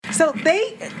So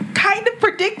they kind of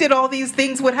predicted all these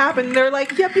things would happen. They're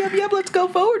like, yep, let's go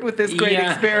forward with this great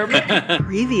experiment.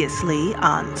 Previously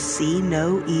on See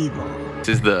No Evil. This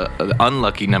is the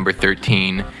unlucky number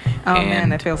 13. Oh, man,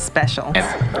 that feels special.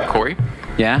 And Corey?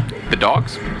 Yeah? The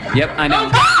dogs? Yep, I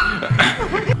know.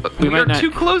 We are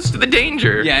too close to the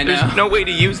danger. Yeah, I know. There's no way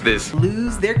to use this.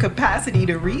 Lose their capacity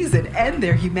to reason and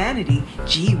their humanity.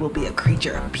 G will be a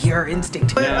creature of pure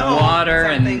instinct. Water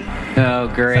and...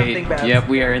 Oh, great. Yep,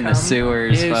 we are in the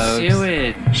sewers, folks.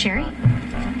 Sewage. Sherry,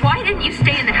 why didn't you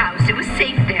stay in the house? It was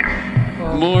safe there.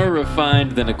 More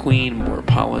refined than a queen, more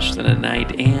polished than a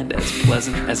knight, and as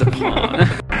pleasant as a pawn.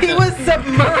 He was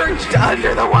submerged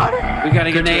under the water. We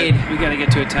gotta get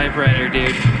to a typewriter,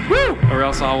 dude. Woo! Or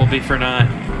else all will be for naught.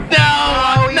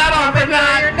 No, not all for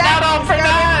naught. Not all for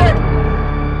naught.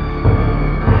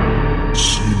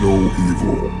 See No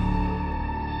Evil.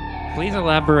 Please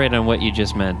elaborate on what you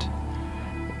just meant.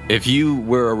 If you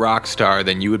were a rock star,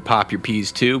 then you would pop your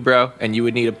peas too, bro, and you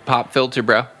would need a pop filter,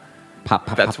 bro.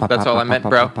 Pop, That's all I meant,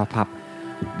 bro. Pop.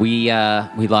 We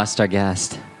lost our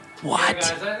guest. What?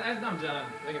 Yeah, guys, I'm done.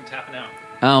 I think I'm tapping out.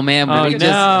 Oh man, we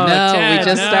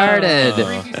just started.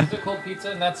 3 pieces of cold pizza,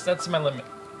 and that's my limit.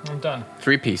 I'm done.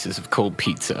 3 pieces of cold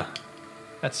pizza.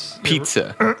 That's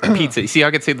Pizza. Pizza. You see how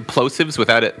I could say the plosives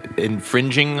without it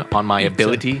infringing on my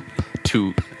ability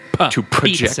to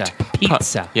project?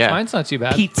 Pizza. Yeah. Mine's not too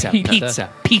bad. Pizza.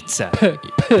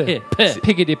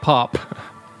 Piggity pop.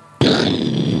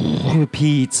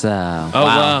 Pizza. Oh,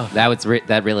 wow.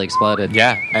 That really exploded.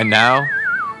 Yeah, and now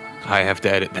I have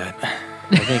to edit that.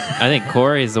 I think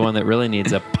Corey is the one that really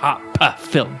needs a pop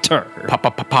filter.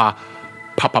 Pa.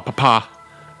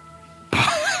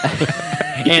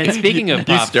 And speaking of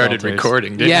pop You started filters,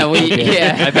 recording, didn't you?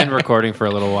 Yeah. I've been recording for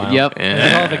a little while. Yep.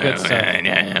 That's all the good stuff.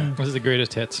 Yeah. This is the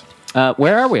greatest hits.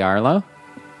 Where are we, Arlo?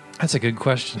 That's a good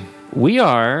question. We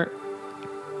are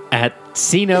at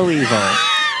See No Evil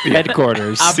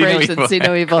headquarters. Operation See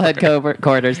No Evil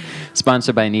headquarters,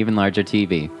 sponsored by an even larger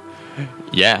TV.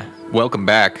 Yeah, welcome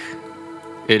back.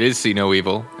 It is See No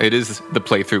Evil. It is the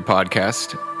playthrough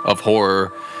podcast of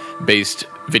horror-based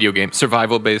video games,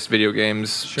 survival-based video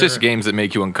games, just games that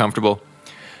make you uncomfortable.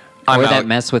 Or that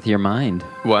mess with your mind.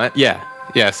 What?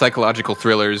 Yeah, psychological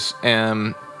thrillers,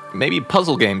 maybe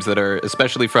puzzle games that are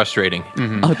especially frustrating.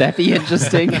 Mm-hmm. Oh, that'd be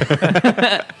interesting.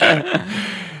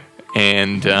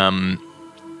 And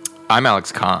I'm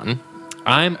Alex Kahn.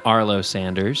 I'm Arlo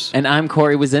Sanders. And I'm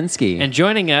Corey Wazinski. And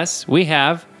joining us, we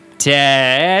have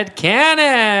Ted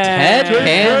Cannon.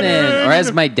 Or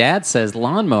as my dad says,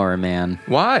 Lawnmower Man.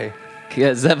 Why?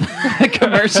 Because of a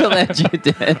commercial that you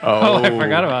did. Oh, I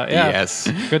forgot about it. Yeah. Yes.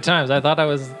 Good times. I thought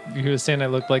he was saying I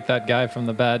looked like that guy from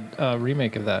the bad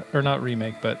remake of that. Or not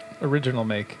remake, but original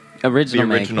make. Original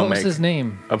make. What was his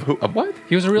name? Of who? Of what?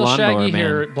 He was a real Lawnmower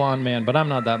shaggy-haired blonde man, but I'm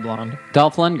not that blonde.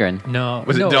 Dolph Lundgren. No.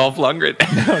 Was it Dolph Lundgren?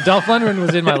 No, Dolph Lundgren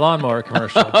was in my lawnmower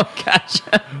commercial. Oh,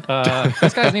 gotcha.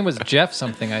 This guy's name was Jeff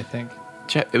something, I think.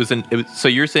 So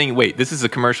you're saying, wait, this is a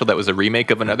commercial that was a remake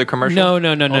of another commercial? No.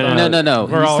 No.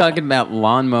 He's talking about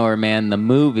Lawnmower Man, the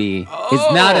movie.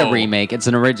 It's not a remake. It's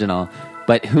an original.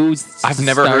 But I've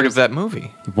never heard of that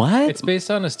movie. What? It's based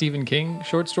on a Stephen King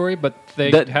short story, but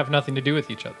they have nothing to do with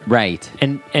each other. Right.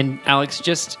 And Alex,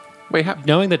 just wait,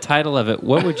 knowing the title of it,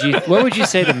 what would you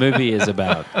say the movie is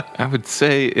about? I would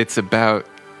say it's about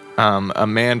a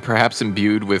man perhaps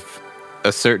imbued with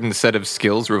a certain set of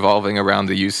skills revolving around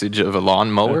the usage of a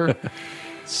lawnmower.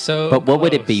 But what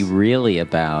would it be really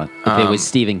about if it was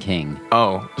Stephen King?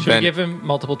 Oh, should we give him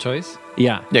multiple choice?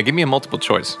 Yeah, give me a multiple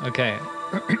choice. Okay.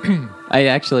 I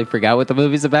actually forgot what the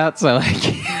movie's about, so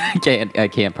I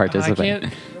can't participate.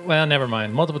 Well, never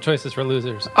mind. Multiple choices for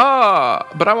losers.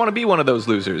 But I want to be one of those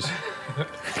losers.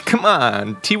 Come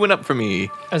on, tee one up for me.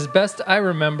 As best I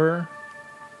remember,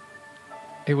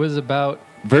 it was about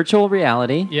virtual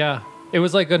reality. Yeah, it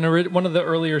was like one of the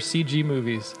earlier CG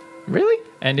movies. Really?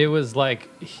 And it was like,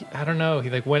 I don't know,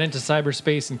 he like went into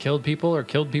cyberspace and killed people or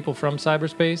killed people from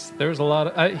cyberspace. There was a lot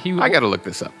of... I got to look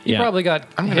this up. He probably got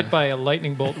hit by a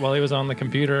lightning bolt while he was on the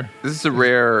computer. This is a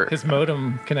rare... His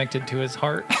modem connected to his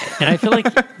heart. And I feel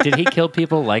like, did he kill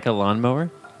people like a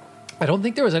lawnmower? I don't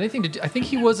think there was anything to do. I think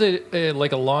he was a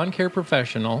lawn care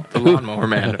professional. The Lawnmower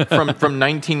Man. from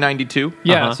 1992?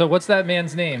 Yeah, so what's that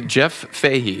man's name? Jeff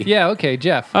Fahey. Yeah, okay,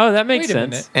 Jeff. Oh, that makes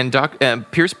sense. And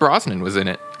Pierce Brosnan was in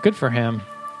it. Good for him.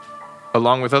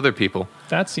 Along with other people.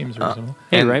 That seems reasonable.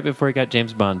 Hey, right before he got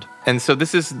James Bond. And so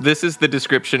this is the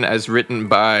description as written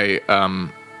by...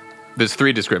 there's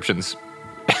 3 descriptions.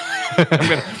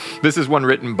 This is one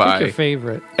written by... What's your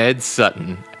favorite? Ed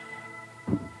Sutton.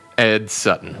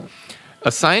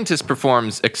 A scientist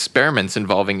performs experiments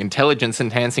involving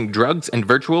intelligence-enhancing drugs and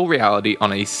virtual reality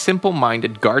on a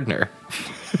simple-minded gardener.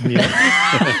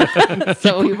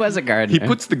 So he was a gardener. He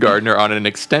puts the gardener on an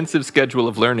extensive schedule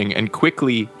of learning, and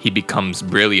quickly he becomes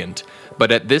brilliant.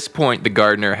 But at this point, the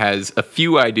gardener has a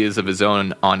few ideas of his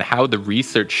own on how the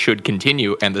research should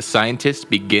continue, and the scientist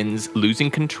begins losing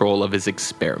control of his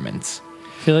experiments. I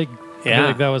feel like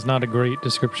that was not a great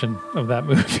description of that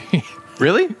movie.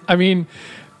 Really? I mean,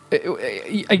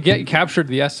 I captured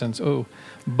the essence.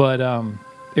 But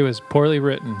it was poorly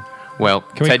written. Well,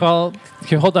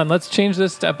 hold on. Let's change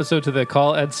this episode to the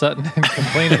call Ed Sutton and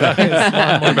complain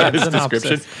about his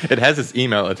description. It has his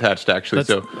email attached, actually.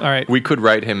 All right. We could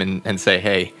write him and say,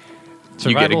 hey,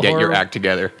 you got to get your act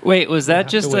together. Wait, was that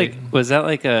just like a user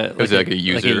like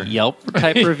a Yelp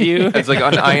type review? It's like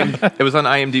on it was on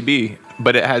IMDb,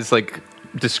 but it has like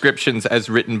descriptions as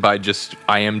written by just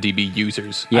IMDb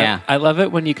users. Yeah. I love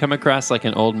it when you come across like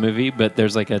an old movie, but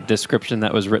there's like a description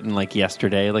that was written like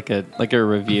yesterday, like a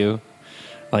review.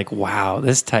 Like, wow,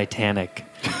 this Titanic.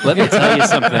 Let me tell you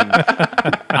something.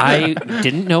 I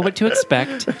didn't know what to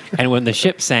expect, and when the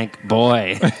ship sank,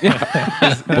 boy,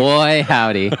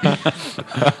 howdy.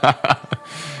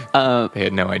 They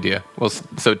had no idea. Well,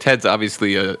 so Ted's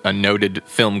obviously a noted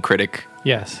film critic.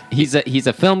 Yes. He's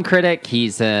a film critic.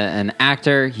 He's an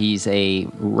actor. He's a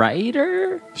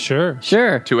writer. Sure.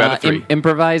 2 out of 3.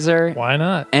 Improviser. Why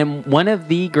not? And one of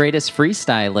the greatest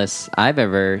freestylists I've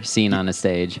ever seen on a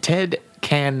stage. Ted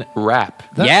can rap.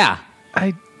 Yeah.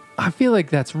 I feel like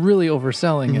that's really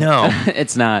overselling it. No,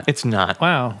 It's not. it's not.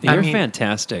 Wow. you're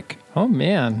fantastic. Oh,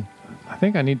 man. I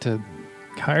think I need to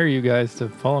hire you guys to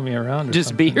follow me around. Or Just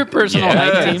something. be your personal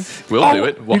hype team. We'll do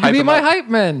it. We'll You can hype be him my up. hype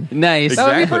man. Nice. That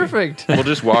would be Exactly. perfect. We'll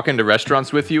just walk into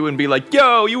restaurants with you and be like,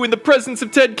 yo, you in the presence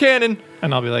of Ted Cannon.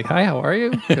 And I'll be like, hi, how are you?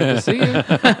 Good to see you.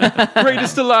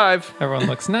 Greatest alive. Everyone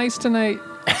looks nice tonight.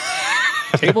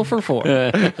 Table for 4.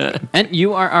 And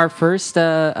you are our first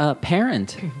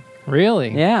parent. Really?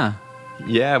 Yeah.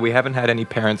 Yeah, we haven't had any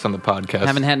parents on the podcast.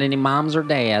 Haven't had any moms or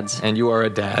dads. And you are a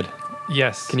dad.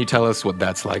 Yes. Can you tell us what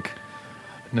that's like?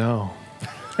 No.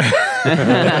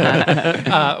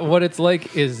 What it's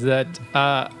like is that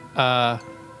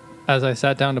as I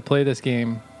sat down to play this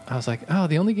game, I was like,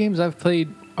 the only games I've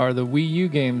played are the Wii U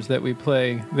games that we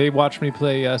play. They watched me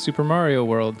play Super Mario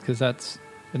World, because that's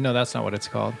not what it's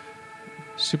called.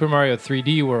 Super Mario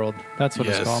 3D World. That's what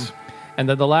it's called. And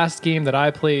then the last game that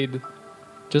I played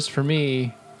just for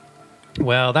me,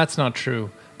 well, that's not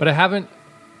true. But I haven't...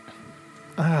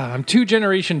 I'm 2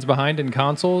 generations behind in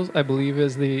consoles, I believe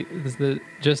is the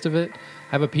gist of it.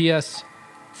 I have a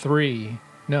PS3.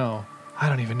 No, I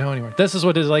don't even know anymore. This is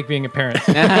what it's like being a parent.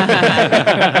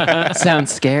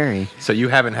 Sounds scary. So you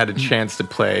haven't had a chance to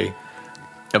play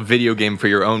a video game for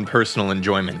your own personal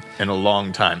enjoyment in a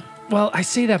long time. Well, I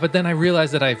say that, but then I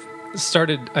realized that I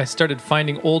started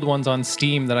finding old ones on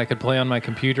Steam that I could play on my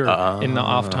computer in the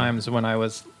off times when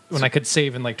I could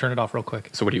save and like turn it off real quick.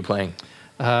 So what are you playing?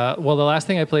 Well, the last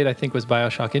thing I played, I think, was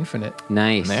BioShock Infinite.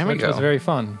 Nice. There we which go. was very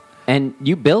fun. And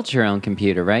you built your own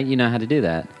computer, right? You know how to do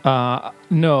that.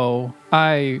 No,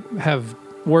 I have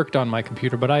worked on my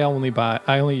computer, but I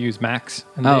only use Macs.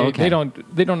 And okay. They don't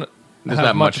There's have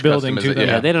not much building customization. to them.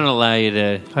 Yeah, they don't allow you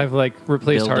to. I've like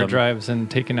replaced Build hard them. drives and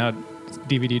taken out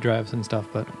DVD drives and stuff,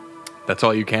 but That's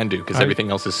all you can do because everything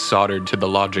else is soldered to the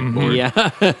logic board.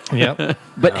 Yeah. yep.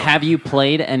 But have you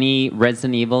played any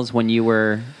Resident Evils when you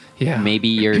were Yeah. maybe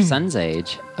your son's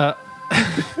age? Or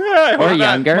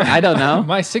younger? I don't know.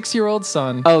 My 6-year-old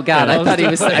son. Oh God, I thought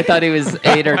he was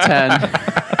 8 or 10.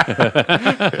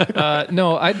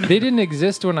 No, they didn't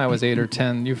exist when I was 8 or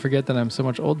 10. You forget that I'm so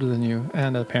much older than you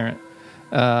and a parent.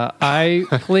 I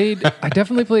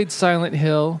definitely played Silent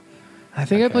Hill. I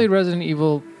think I played Resident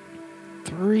Evil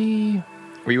 3.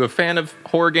 Were you a fan of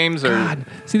horror games? Or God.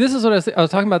 See, this is what I was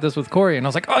talking about this with Corey, and I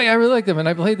was like, oh yeah, I really like them, and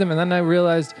I played them, and then I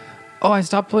realized, I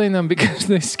stopped playing them because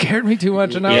they scared me too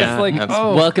much, and I was like,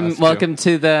 Welcome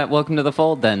to the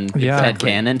fold, then. Yeah. Ted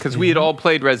Cannon. because we had all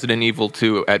played Resident Evil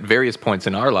 2 at various points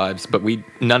in our lives, but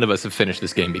none of us have finished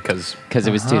this game because Because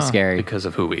it was too scary.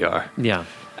 of who we are. Yeah.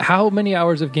 How many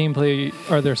hours of gameplay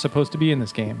are there supposed to be in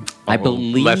this game? I Well,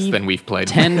 believe less than we've played.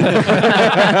 10.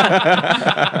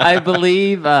 I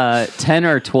believe 10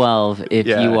 or 12 if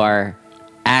Yeah. you are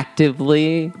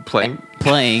actively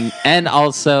Playing. and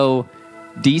also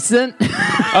decent.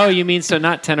 Oh, you mean so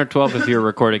not 10 or 12 if you're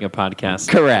recording a podcast?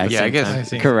 Correct. Yeah, I guess. I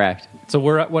see. Correct. So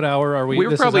we're at what hour are we? We were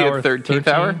This is probably hour at 13th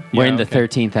hour. We're Yeah, in the okay.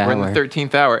 13th hour. We're in the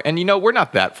 13th hour. And we're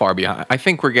not that far behind. I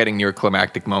think we're getting near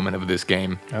climactic moment of this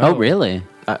game. Oh, really?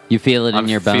 You feel it in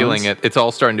your bones? I'm feeling it. It's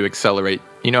all starting to accelerate.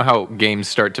 You know how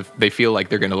games they feel like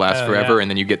they're going to last forever, and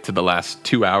then you get to the last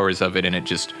 2 hours of it, and it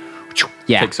just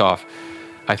takes off.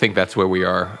 I think that's where we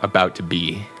are about to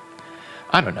be.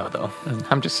 I don't know, though.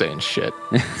 I'm just saying shit.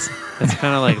 It's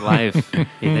kind of like life.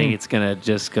 You think it's going to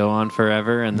just go on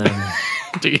forever, and then...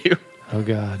 Do you? Oh,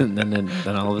 God. And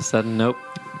then all of a sudden, nope.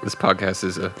 This podcast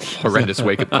is a horrendous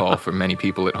wake-up call for many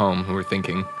people at home who are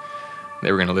thinking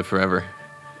they were going to live forever.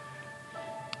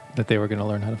 That they were going to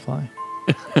learn how to fly.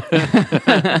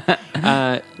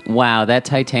 Wow, that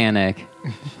Titanic.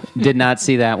 Did not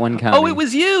see that one coming. Oh, it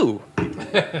was you.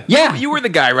 Yeah. You were the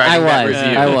guy riding that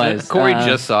review. I was. Corey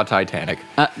just saw Titanic.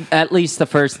 At least the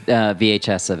first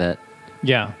VHS of it.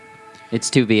 Yeah. It's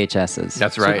 2 VHSs.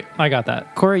 That's right. I got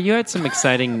that. Corey, you had some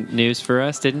exciting news for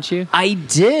us, didn't you? I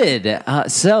did.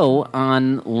 So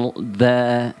on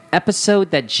the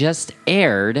episode that just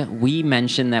aired, we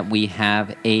mentioned that we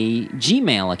have a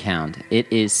Gmail account. It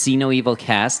is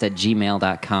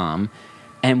seenoevilcast@gmail.com.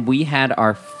 And we had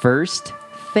our first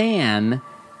fan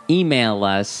email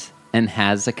us and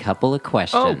has a couple of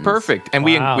questions. Oh, perfect. And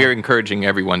we're encouraging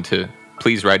everyone to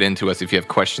please write into us if you have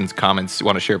questions, comments, you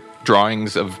want to share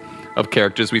drawings of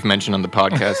characters we've mentioned on the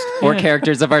podcast. Or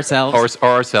characters of ourselves. Or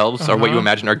ourselves, or what you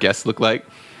imagine our guests look like.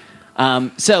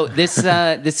 So this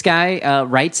guy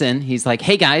writes in. He's like,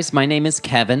 "Hey guys, my name is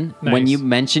Kevin. Nice. When you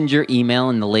mentioned your email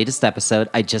in the latest episode,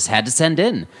 I just had to send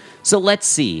in. So let's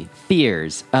see.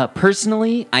 Fears.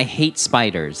 Personally, I hate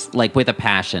spiders, like with a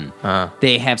passion.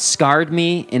 They have scarred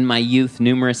me in my youth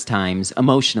numerous times,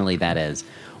 emotionally that is.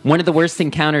 One of the worst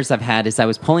encounters I've had is I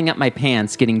was pulling up my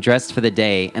pants, getting dressed for the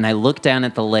day, and I look down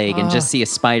at the leg and just see a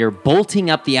spider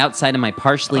bolting up the outside of my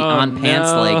partially on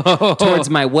pants leg towards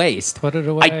my waist. Put it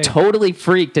away. I totally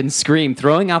freaked and screamed,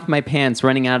 throwing off my pants,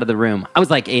 running out of the room. I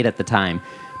was like 8 at the time.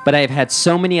 But I have had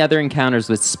so many other encounters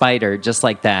with spider just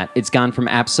like that. It's gone from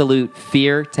absolute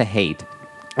fear to hate.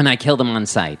 And I killed him on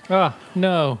sight. Oh,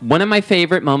 no. One of my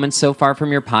favorite moments so far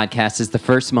from your podcast is the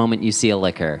first moment you see a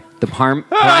licker.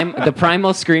 The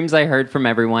primal screams I heard from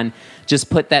everyone just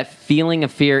put that feeling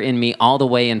of fear in me all the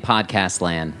way in podcast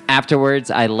land. Afterwards,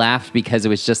 I laughed because it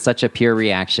was just such a pure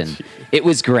reaction. It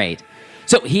was great.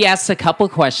 So he asks a couple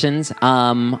questions.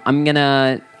 There's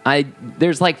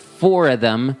like 4 of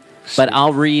them. But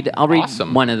I'll read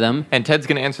Awesome. one of them. And Ted's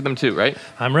going to answer them too, right?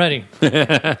 I'm ready.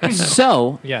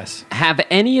 So, Yes. have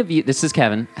any of you, this is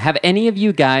Kevin, have any of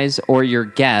you guys or your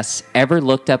guests ever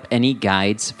looked up any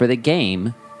guides for the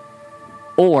game?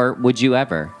 Or would you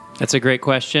ever? That's a great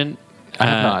question. I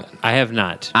have not. I have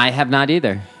not. I have not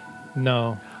either.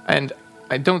 No. And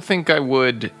I don't think I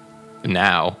would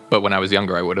now, but when I was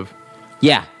younger, I would have.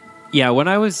 Yeah. Yeah, when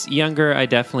I was younger, I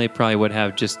definitely probably would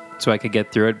have just so I could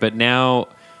get through it. But now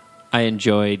I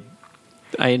enjoy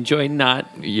not.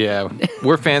 Yeah,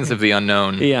 we're fans of the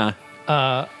unknown. Yeah.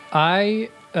 I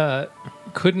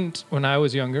couldn't when I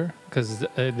was younger because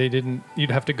they didn't.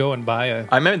 You'd have to go and buy a.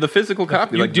 I meant the physical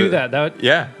copy. You like do the- that.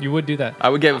 Yeah. You would do that. I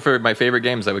would get it for my favorite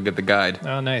games. I would get the guide.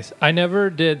 Oh, nice. I never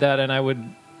did that, and I would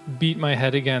beat my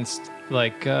head against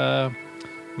like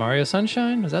Mario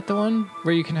Sunshine. Is that the one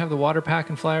where you can have the water pack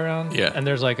and fly around? Yeah. And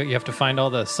there's like you have to find all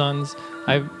the suns.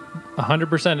 I've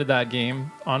 100%ed that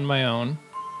game on my own.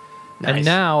 Nice. And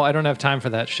now I don't have time for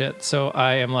that shit. So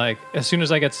I am like, as soon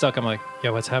as I get stuck, I'm like,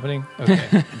 yeah, what's happening?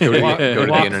 Okay. Go to Walk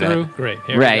the internet. through. Great.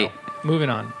 Here Right. we go. Moving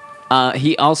on.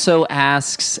 He also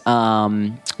asks,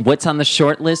 what's on the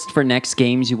short list for next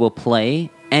games you will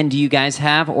play? And do you guys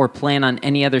have or plan on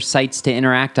any other sites to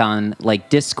interact on, like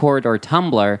Discord or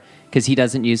Tumblr? Because he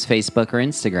doesn't use Facebook or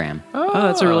Instagram. Oh,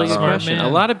 that's a really good Smart question. man. A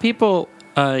lot of people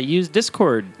use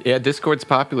Discord. Yeah, Discord's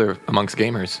popular amongst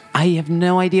gamers. I have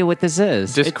no idea what this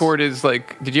is. Discord is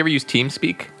like. Did you ever use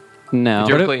TeamSpeak? No. Did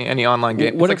you ever play any online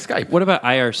game? What It's like Skype. What about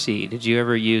IRC? Did you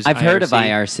ever use I've IRC? heard of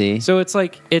IRC. So it's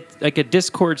like a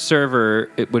Discord server.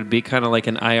 It would be kind of like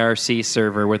an IRC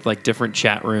server with like different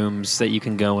chat rooms that you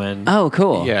can go in. Oh,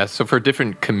 cool. Yeah, so for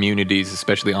different communities,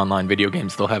 especially online video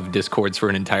games, they'll have Discords for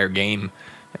an entire game,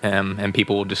 and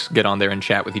people will just get on there and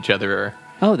chat with each other. Or,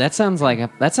 Oh, that sounds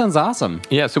awesome.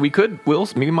 yeah, so we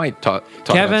might talk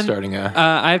Kevin, about starting a.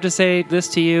 I have to say this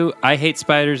to you. I hate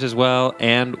spiders as well,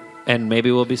 and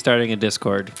maybe we'll be starting a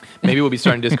Discord. Maybe we'll be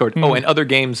starting Discord. Oh, and other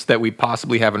games that we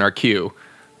possibly have in our queue,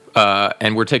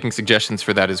 and we're taking suggestions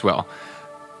for that as well.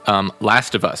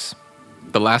 Last of Us.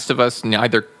 The Last of Us,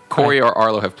 neither Corey or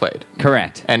Arlo have played.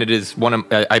 Correct. And it is one of,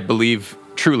 I believe,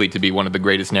 truly to be one of the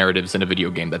greatest narratives in a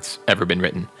video game that's ever been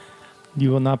written.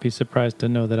 You will not be surprised to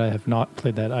know that I have not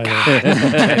played that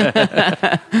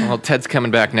either. Well, Ted's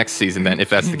coming back next season then, if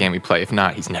that's the game we play. If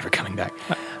not, he's never coming back.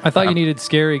 I thought you needed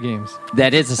scary games.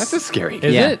 That's a scary game.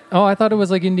 Is Yeah. it? Oh, I thought it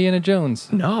was like Indiana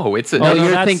Jones. No, it's a. Oh,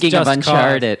 you're that's thinking of just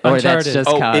Uncharted, COD. or that's Uncharted. just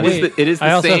Oh, COD. it is the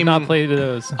I also same. have not played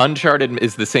those. Uncharted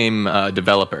is the same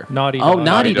developer. Naughty Oh, Dog. Naughty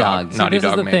Naughty Dog. Dog. See, Naughty this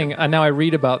Dog is the made thing. it. Now I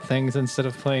read about things instead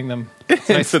of playing them.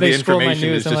 So the they scroll my information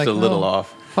news is and just like, a little oh,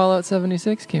 off. Fallout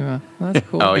 76 came out. That's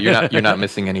cool. Oh, you're not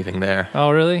missing anything there.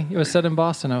 Oh, really? It was set in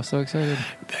Boston. I was so excited.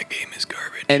 That game is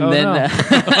garbage. And Oh,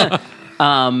 then,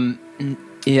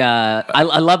 yeah, I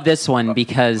love this one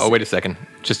because Oh, wait a second.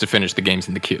 Just to finish the games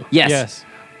in the queue. yes.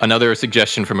 Another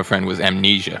suggestion from a friend was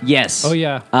Amnesia. Yes. Oh,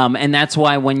 yeah. And that's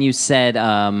why when you said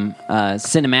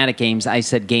cinematic games, I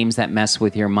said games that mess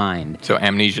with your mind. So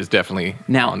Amnesia is definitely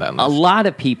Now, on that a list. lot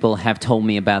of people have told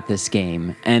me about this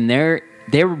game, and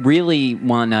they really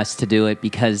want us to do it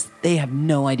because they have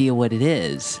no idea what it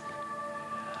is.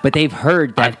 But they've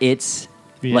heard that it's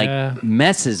Yeah. like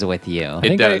messes with you.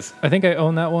 It does. I think I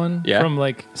own that one Yeah? from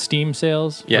like Steam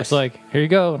sales. Yes. It's like, here you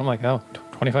go. And I'm like, oh,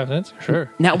 25 cents? Sure.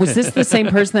 Now, was this the same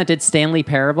person that did Stanley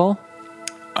Parable?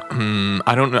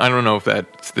 I don't know if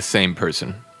that's the same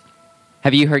person.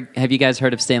 Have you guys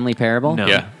heard of Stanley Parable? No.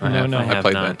 Yeah, I have. no, I have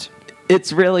played not. that.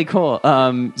 It's really cool.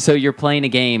 So you're playing a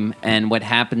game, and what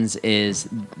happens is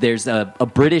there's a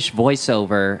British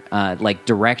voiceover, like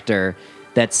director,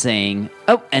 that's saying,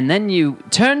 "Oh, and then you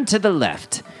turn to the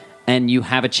left, and you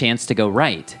have a chance to go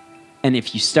right. And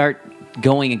if you start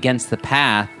going against the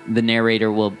path, the narrator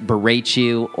will berate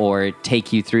you or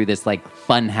take you through this like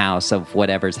fun house of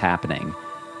whatever's happening."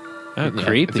 Oh, Yeah,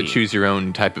 creepy. It's a choose your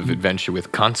own type of adventure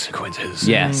with consequences.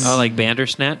 Yes. Oh, like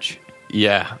Bandersnatch?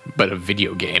 Yeah, but a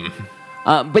video game.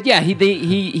 But yeah,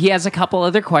 he has a couple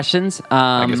other questions.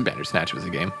 I guess Bandersnatch was a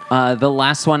game. The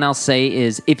last one I'll say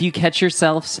is if you catch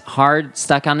yourselves hard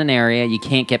stuck on an area you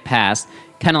can't get past,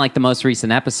 kind of like the most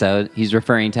recent episode, he's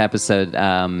referring to episode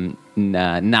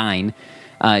 9.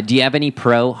 Do you have any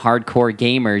pro hardcore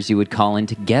gamers you would call in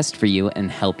to guest for you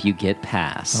and help you get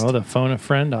past? Oh, the phone a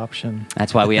friend option.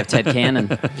 That's why we have Ted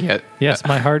Cannon. Yeah, Yes,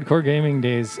 my hardcore gaming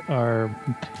days are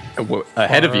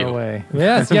ahead of far you. away.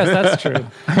 Yes, that's true.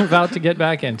 I'm about to get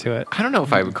back into it. I don't know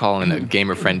if I would call in a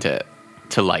gamer friend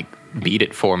to like beat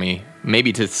it for me.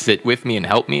 Maybe to sit with me and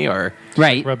help me, or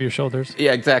Right. Rub your shoulders.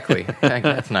 yeah, exactly.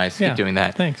 That's nice. Yeah, Keep doing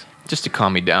that. thanks. Just to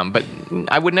calm me down. But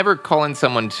I would never call in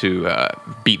someone to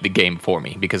beat the game for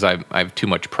me because I have too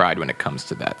much pride when it comes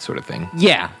to that sort of thing.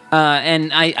 Yeah,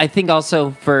 and I think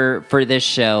also for this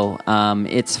show,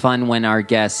 it's fun when our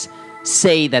guests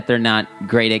say that they're not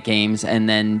great at games, and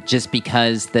then just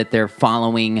because that they're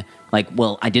following, like,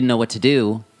 well, I didn't know what to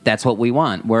do. That's what we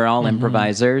want. We're all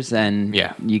improvisers, and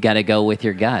Yeah. you got to go with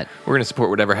your gut. We're going to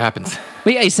support whatever happens.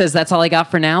 But yeah, he says, that's all I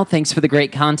got for now. Thanks for the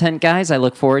great content, guys. I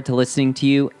look forward to listening to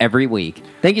you every week.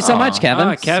 Thank you so much, Kevin.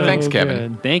 Ah, Kevin. Thanks, So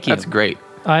Kevin. good. Thank you. That's great.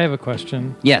 I have a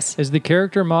question. Yes. Is the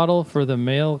character model for the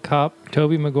male cop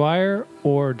Tobey Maguire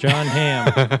or John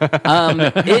Hamm?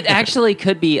 It actually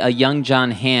could be a young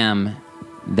John Hamm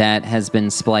that has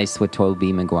been spliced with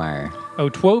Tobey Maguire. Oh,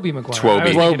 Twoby Maguire. Twoby. I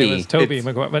was thinking it Twoby. was Tobey It's-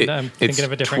 Maguire, but I'm it's thinking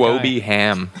of a different Twoby guy.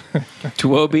 Ham.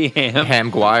 Twoby Ham.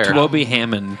 Ham-Guire. Twoby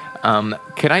Hammond.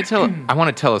 Can I tell? I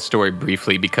want to tell a story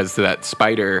briefly because that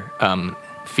spider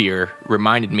fear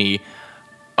reminded me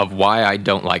of why I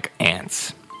don't like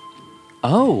ants.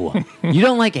 Oh, you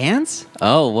don't like ants?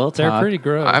 Oh, we'll They're talk. pretty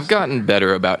gross. I've gotten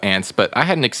better about ants, but I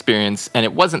had an experience, and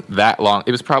it wasn't that long.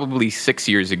 It was probably 6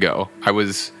 years ago. I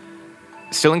was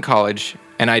still in college,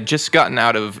 and I'd just gotten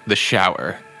out of the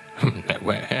shower.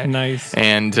 Nice.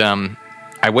 And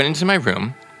I went into my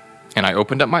room, and I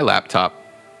opened up my laptop,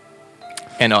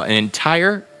 and an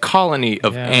entire colony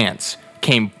of Yeah. ants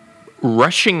came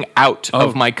rushing out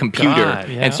of my computer God.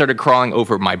 Yeah. and started crawling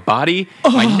over my body,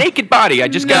 my naked body. I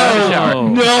just got out of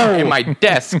the shower. No. And my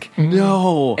desk.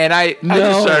 No. And I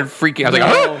just started freaking. I was like,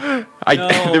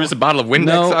 oh! There was a bottle of Windex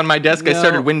No. on my desk. I No.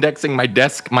 started Windexing my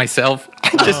desk myself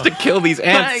just to kill these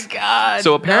ants. My God,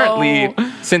 So apparently,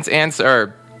 since ants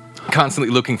are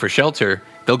constantly looking for shelter,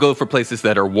 they'll go for places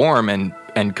that are warm, and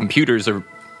computers are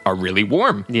really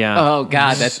warm. Yeah. Oh,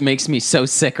 God, that makes me so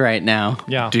sick right now.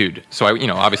 Yeah. Dude, so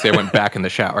obviously I went back in the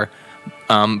shower.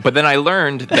 But then I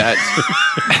learned that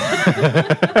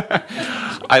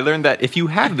if you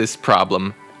have this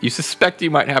problem, you suspect you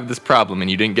might have this problem, and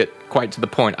you didn't get quite to the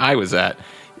point I was at,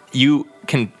 you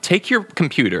can take your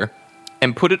computer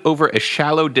and put it over a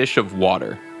shallow dish of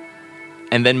water,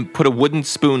 and then put a wooden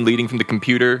spoon leading from the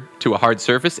computer to a hard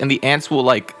surface, and the ants will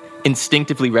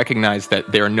instinctively recognize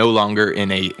that they are no longer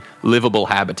in a livable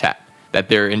habitat. that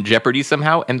they're in jeopardy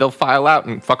somehow, and they'll file out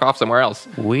and fuck off somewhere else.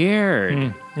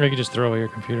 Weird. Or you could just throw away your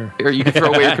computer. Or you can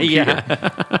throw away your computer.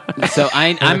 So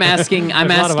I'm asking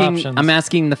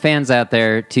the fans out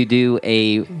there to do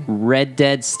a Red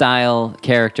Dead style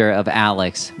character of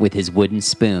Alex with his wooden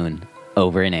spoon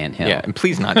over an anthill. Yeah, and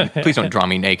please don't draw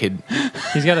me naked.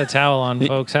 He's got a towel on,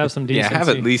 folks. Have some decency. Yeah, have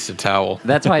at least a towel.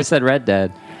 That's why I said Red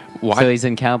Dead. Why? So he's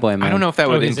in cowboy mode. I don't know if that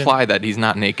would imply that he's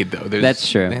not naked, though. That's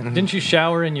true. Didn't you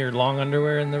shower in your long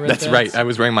underwear in the Red That's Deads? right. I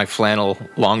was wearing my flannel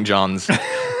long johns.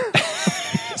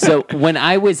 So when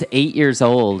I was 8 years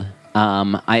old,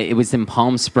 it was in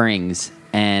Palm Springs,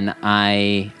 and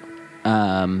I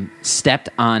stepped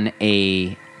on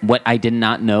what I did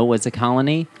not know was a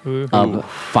colony of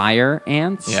fire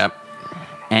ants. Yep.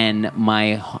 And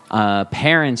my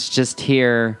parents just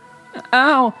hear,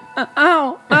 ow,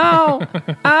 ow, ow,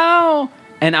 ow.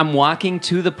 And I'm walking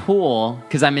to the pool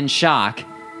because I'm in shock.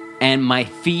 And my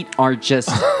feet are just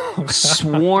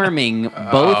swarming,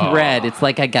 both red. It's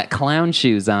like I got clown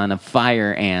shoes on of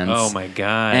fire ants. Oh my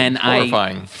god! And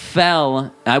horrifying. I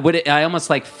fell. I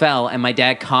almost fell, and my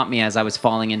dad caught me as I was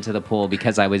falling into the pool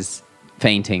because I was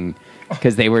fainting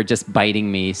because they were just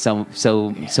biting me so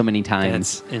many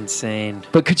times. That's insane.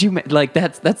 But could you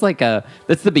that's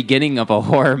the beginning of a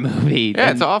horror movie?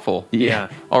 Yeah, it's awful. Yeah.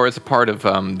 Or it's a part of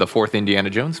the fourth Indiana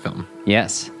Jones film.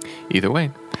 Yes. Either way.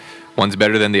 One's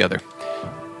better than the other.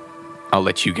 I'll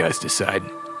let you guys decide.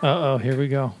 Uh-oh, here we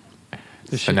go.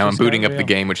 So now I'm booting up the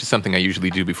game, which is something I usually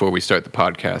do before we start the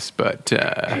podcast, but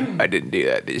I didn't do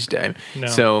that this time. No.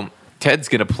 So Ted's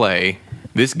going to play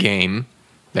this game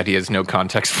that he has no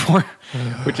context for,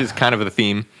 which is kind of the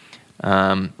theme.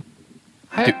 Do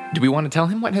we want to tell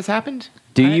him what has happened?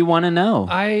 Do you want to know?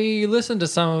 I listened to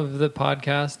some of the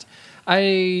podcast.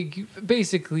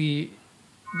 Basically,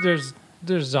 there's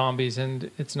zombies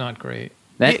and it's not great.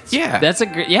 That's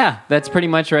pretty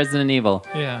much Resident Evil.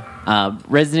 Yeah.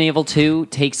 Resident Evil 2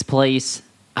 takes place,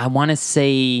 I want to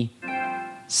say,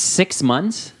 6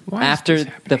 months after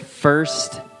the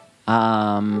first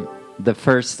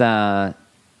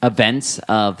events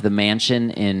of the mansion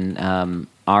in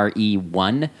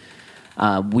RE1.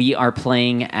 We are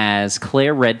playing as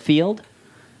Claire Redfield.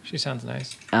 She sounds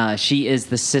nice. She is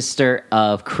the sister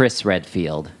of Chris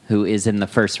Redfield, who is in the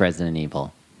first Resident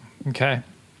Evil. Okay.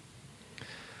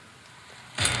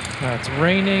 It's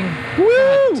raining.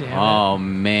 Woo! Oh,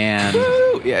 man.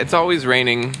 Woo! Yeah, it's always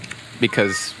raining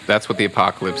because that's what the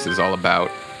apocalypse is all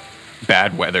about.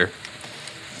 Bad weather.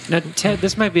 Now, Ted,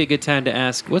 this might be a good time to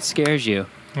ask, what scares you?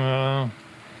 I'm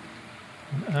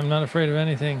not afraid of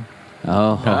anything.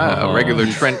 A regular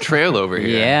Trent Trail over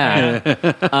here.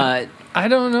 Yeah. I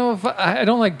don't know if I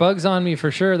don't like bugs on me for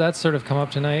sure. That's sort of come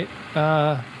up tonight.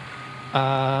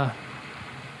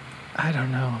 I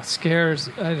don't know. Scares.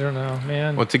 I don't know,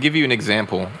 man. Well, to give you an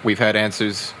example, we've had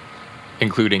answers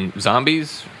including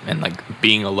zombies and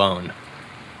being alone.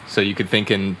 So you could think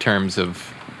in terms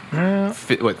of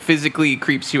what physically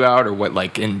creeps you out or what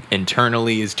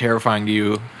internally is terrifying to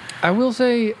you. I will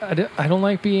say I don't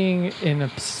like being in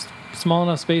a small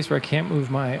enough space where I can't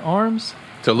move my arms.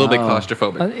 So a little bit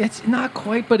claustrophobic. It's not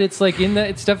quite, but it's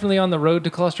it's definitely on the road to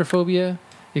claustrophobia.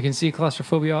 You can see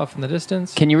claustrophobia off in the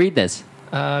distance. Can you read this?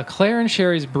 Claire and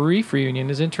Sherry's brief reunion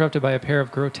is interrupted by a pair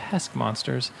of grotesque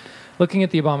monsters. Looking at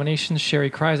the abominations, Sherry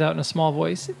cries out in a small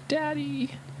voice,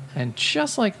 "Daddy!" And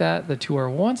just like that, the two are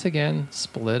once again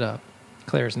split up.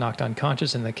 Claire is knocked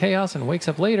unconscious in the chaos and wakes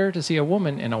up later to see a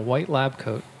woman in a white lab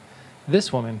coat.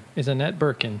 This woman is Annette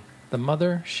Birkin, the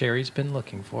mother Sherry's been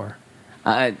looking for.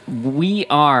 We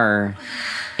are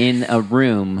in a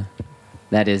room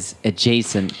that is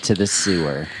adjacent to the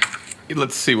sewer.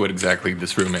 Let's see what exactly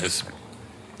this room is.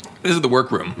 This is the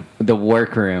workroom. The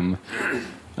workroom.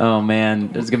 Oh, man.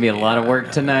 There's going to be a lot of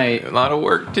work tonight. A lot of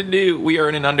work to do. We are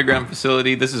in an underground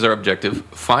facility. This is our objective.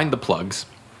 Find the plugs.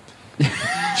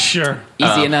 Sure.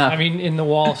 Easy enough. I mean, in the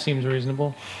wall seems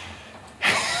reasonable.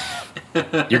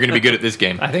 You're going to be good at this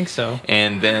game. I think so.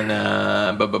 And then,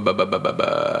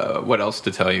 what else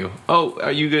to tell you? Oh,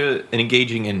 are you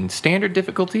engaging in standard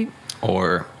difficulty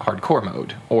or hardcore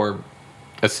mode or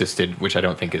assisted, which I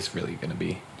don't think is really going to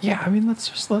be. Yeah, I mean, let's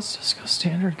just go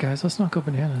standard, guys. Let's not go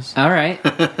bananas. All right.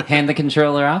 Hand the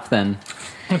controller off then.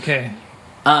 Okay.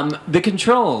 The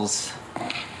controls.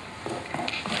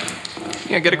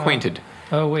 Yeah, get acquainted.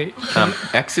 Oh, wait.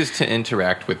 X is to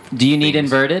interact with Do you need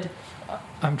things. inverted?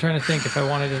 I'm trying to think if I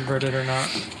want it inverted or not.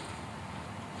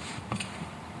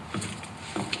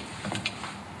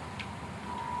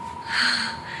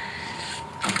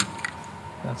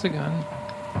 That's a gun.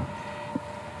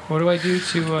 What do I do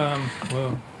to,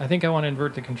 whoa. I think I want to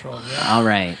invert the controls. Yeah. All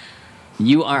right.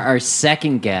 You are our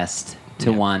second guest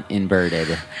to want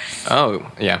inverted.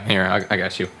 Oh, yeah. Here, I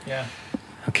got you. Yeah.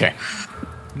 Okay.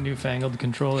 Newfangled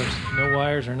controllers. No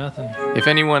wires or nothing. If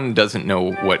anyone doesn't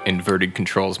know what inverted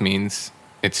controls means,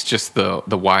 it's just the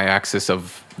y-axis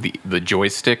of the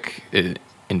joystick. It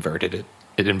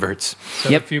inverts. So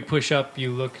Yep. if you push up,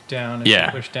 you look down. If Yeah.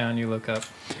 you push down, you look up.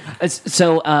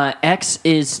 So X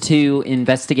is to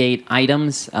investigate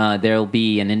items. There'll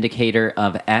be an indicator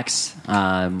of X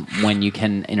when you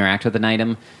can interact with an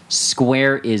item.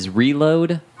 Square is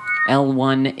reload.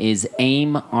 L1 is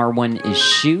aim. R1 is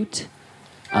shoot.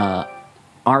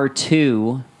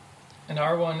 R2. And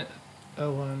R1,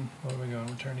 L1, where are we going?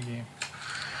 Return to game.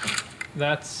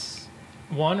 That's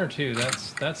 1 or 2.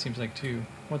 That seems like 2.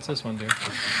 What's this one do?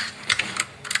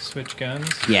 Switch guns.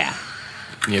 Yeah.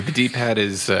 Yeah, the D-pad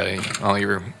is all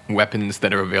your weapons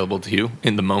that are available to you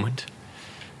in the moment.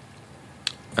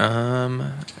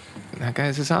 That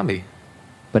guy's a zombie.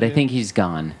 But I think he's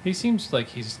gone. He seems like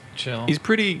he's chill. He's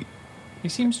pretty... He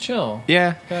seems chill.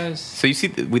 Yeah. Guys. So you see,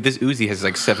 with this Uzi has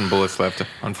like 7 bullets left,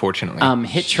 unfortunately.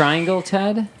 Hit triangle,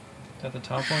 Ted. Is that the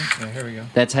top one? Yeah, here we go.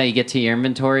 That's how you get to your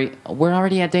inventory. We're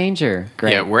already at danger.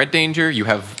 Great. Yeah, we're at danger. You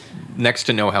have next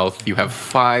to no health. You have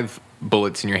 5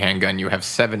 bullets in your handgun. You have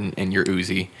 7 in your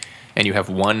Uzi. And you have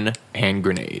 1 hand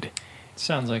grenade.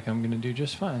 Sounds like I'm going to do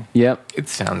just fine. Yep. It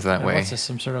sounds that Now, way. What's this,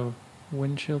 some sort of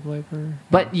windshield wiper?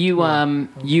 But you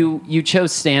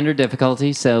chose standard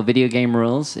difficulty, so video game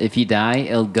rules. If you die,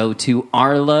 it'll go to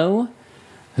Arlo,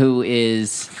 who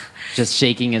is just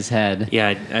shaking his head.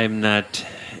 Yeah, I'm not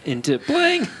into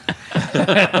playing.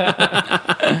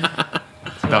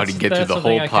 Thought he'd get through the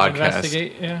whole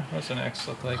podcast. Yeah, what's an X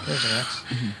look like? There's an X.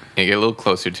 You get a little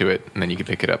closer to it, and then you can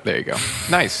pick it up. There you go.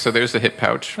 Nice. So there's the hip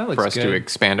pouch That for looks us to good.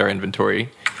 expand our inventory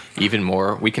even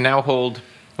more. We can now hold,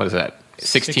 what is that?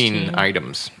 16 16?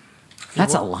 items.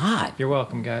 That's a lot. You're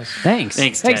welcome, guys. Thanks.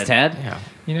 Thanks, Ted. Yeah.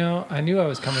 You know, I knew I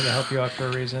was coming to help you out for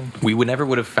a reason. We never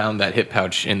would have found that hip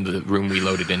pouch in the room we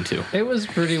loaded into. It was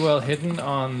pretty well hidden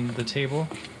on the table.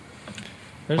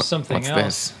 There's something What's else.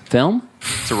 this? Film?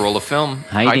 It's a roll of film.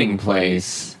 Hiding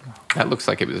place. That looks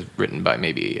like it was written by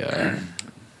maybe a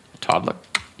toddler.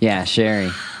 Yeah,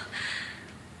 Sherry.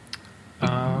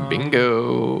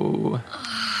 Bingo.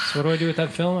 So what do I do with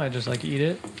that film? I just like eat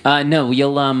it, No,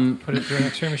 you'll put it through an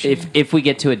X-ray machine. if we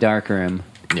get to a dark room.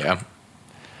 Yeah.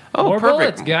 Oh, More perfect.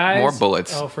 bullets, guys. More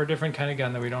bullets. Oh, for a different kind of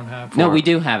gun that we don't have. No, we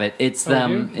do have it. It's Oh,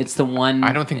 we do? it's the one.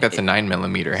 I don't think that's a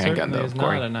 9mm handgun, Certainly though, is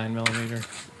Corey. not a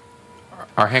 9mm.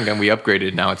 Our handgun we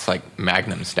upgraded. Now it's like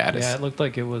Magnum status. Yeah, it looked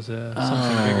like it was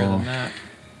something bigger than that.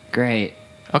 Great.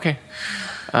 Okay.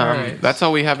 right. That's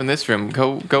all we have in this room.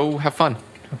 Go have fun.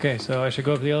 Okay, so I should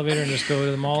go up the elevator and just go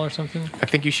to the mall or something? I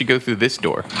think you should go through this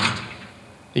door.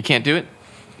 You can't do it?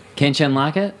 Can't you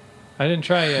unlock it? I didn't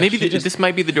try yet. Maybe She just- this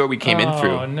might be the door we came in Oh,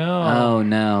 through. no. Oh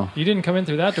no. You didn't come in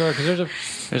through that door because there's a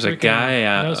There's a freaking guy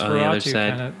out on the other Nosferatu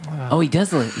side. kinda- Oh, he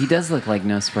does look like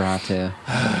Nosferatu.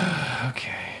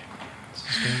 Okay. This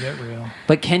is going to get real.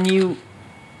 But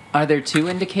are there 2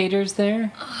 indicators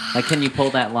there? Like, can you pull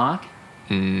that lock?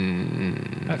 How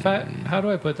do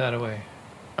I put that away?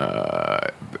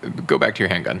 Go back to your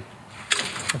handgun.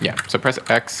 Yeah, so press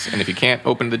X, and if you can't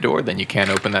open the door, then you can't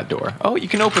open that door. Oh, you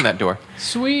can open that door.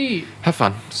 Sweet. Have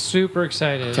fun. Super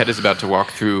excited. Ted is about to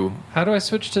walk through. How do I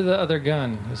switch to the other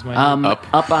gun? Is my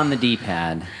Up. Um, on the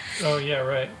D-pad. Oh, yeah,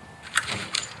 right.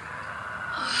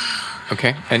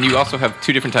 Okay, and you also have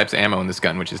 2 different types of ammo in this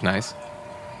gun, which is nice.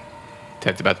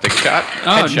 Ted's about to take a shot.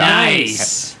 Oh, Headshot.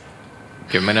 nice.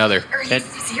 Give him another. Are you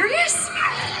serious?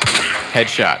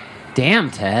 Headshot.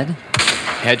 Damn, Ted.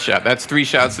 Headshot. That's 3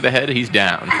 shots to the head. He's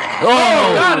down.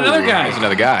 Oh, God, another guy. There's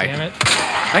another guy. Damn it.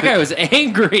 That guy was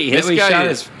angry. This He guy shot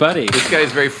is- his buddy. This guy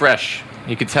is very fresh.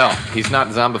 You can tell. He's not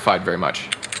zombified very much.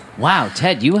 Wow,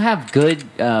 Ted, you have good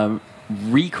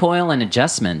recoil and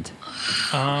adjustment.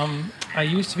 I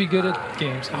used to be good at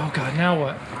games. Oh, God, now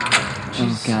what?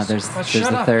 Oh God, there's shut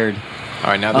the up. third. All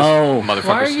right, now this Oh. Why are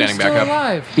motherfucker's you standing still back up.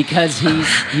 alive? Because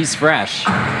he's fresh.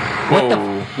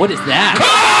 Whoa. What is that?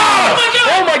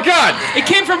 Oh my god! It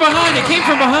came from behind. It came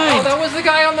from Oh, behind. that was the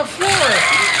guy on the floor.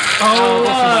 Oh,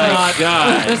 my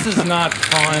God. This is not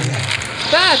fun.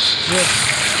 That's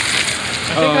just...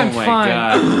 I think Oh, I'm my fine.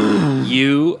 God.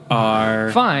 You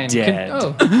are Fine.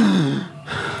 dead.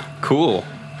 Cool.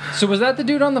 So was that the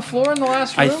dude on the floor in the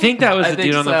last room? I think that was I the think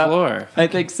dude on the so. floor. I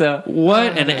think so.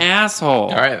 What an asshole.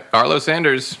 All right, Arlo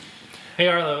Sanders. Hey,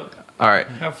 Arlo. All right,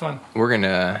 Have fun. we're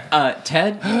gonna.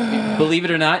 Ted, believe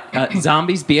it or not,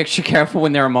 zombies, be extra careful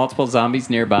when there are multiple zombies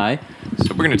nearby.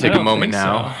 So we're gonna take I a don't moment think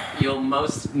now. You'll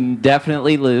most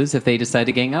definitely lose if they decide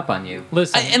to gang up on you.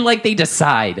 Listen. And like they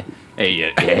decide. Hey,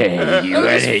 I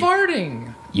was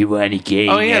farting. You want a game?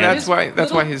 Oh yeah, that's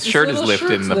why his shirt is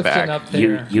lifted in the back. Up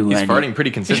You He's want farting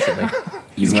pretty consistently.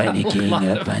 You want a got a gang lot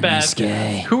up of on bad this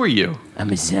guy? Who are you? I'm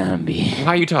a zombie. Why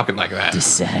are you talking like that?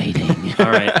 Deciding.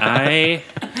 All right, I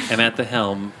am at the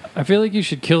helm. I feel like you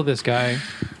should kill this guy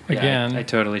again. Yeah, I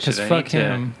totally should. 'Cause fuck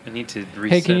him. I need to reset.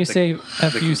 Hey, can you say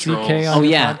F-U-C-K on Oh the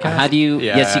yeah. podcast? How do you?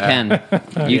 Yeah. Yes, you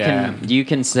can. You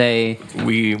can say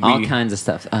We all kinds of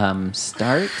stuff.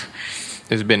 Start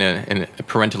There's been a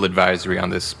parental advisory on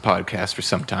this podcast for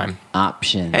some time.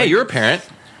 option. Hey, you're a parent.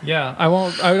 Yeah, I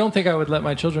won't. I don't think I would let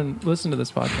my children listen to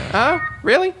this podcast. Oh,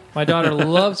 really? My daughter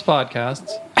loves podcasts,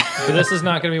 but this is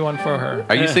not going to be one for her.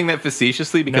 Are you saying that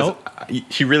facetiously? Because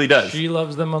she really does. She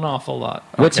loves them an awful lot.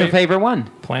 What's her Okay? favorite one?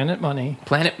 Planet Money.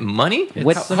 Planet Money?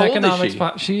 What's- It's an How old is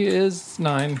economics she? She is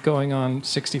 9, going on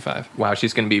 65. Wow,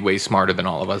 she's going to be way smarter than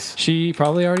all of us. She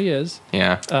probably already is.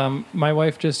 Yeah. My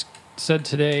wife just said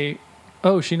today,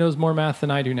 oh, she knows more math than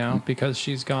I do now because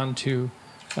she's gone to,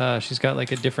 she's got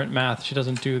like a different math. She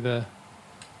doesn't do the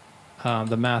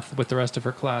math with the rest of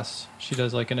her class. She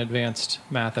does like an advanced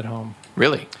math at home.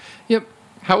 Really? Yep.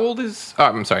 How old is? Oh,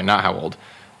 I'm sorry, not how old.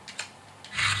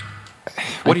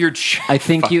 What are your? I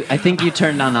think you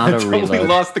turned on I auto totally reload.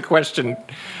 lost the question.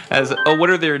 As what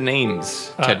are their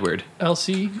names, Tedward?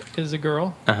 Elsie is a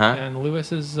girl, and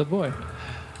Lewis is a boy.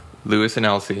 Lewis and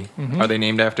Elsie. Are they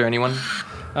named after anyone?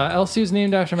 Elsie is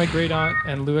named after my great aunt,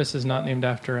 and Lewis is not named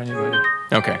after anybody.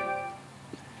 Okay.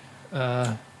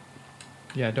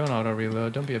 Yeah, don't auto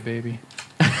reload. Don't be a baby.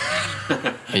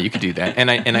 Yeah, you could do that.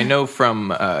 And I know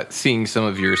from seeing some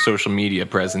of your social media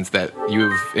presence that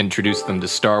you've introduced them to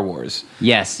Star Wars.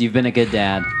 Yes, you've been a good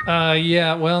dad.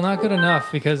 Yeah, well, not good enough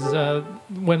because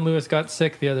when Lewis got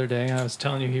sick the other day, I was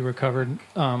telling you he recovered.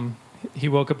 He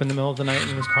woke up in the middle of the night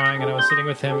and was crying, and I was sitting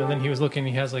with him, and then he was looking.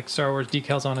 He has like Star Wars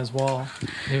decals on his wall. And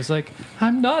he was like,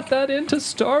 "I'm not that into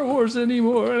Star Wars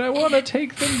anymore, and I want to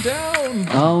take them down."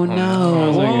 Oh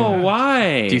no! Whoa,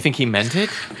 why? Do you think he meant it?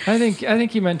 I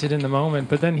think he meant it in the moment,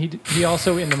 but then he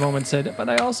also in the moment said, "But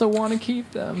I also want to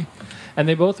keep them." And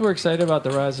they both were excited about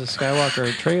the Rise of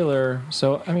Skywalker trailer.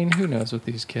 So I mean, who knows with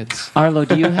these kids? Arlo,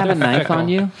 do you have a knife on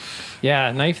you?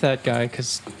 Yeah, knife that guy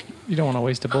because you don't want to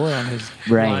waste a bullet on his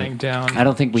Right. lying down. I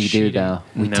don't think we do cheating. though.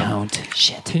 We No. don't.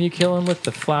 Shit. Can you kill him with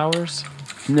the flowers?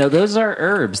 No, those are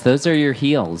herbs. Those are your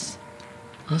heals.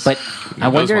 But I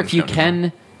those wonder ones if you don't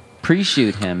can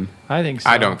pre-shoot him. I think so.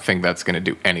 I don't think that's going to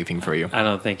do anything for you. I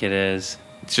don't think it is.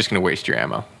 It's just going to waste your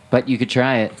ammo. But you could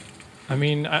try it. I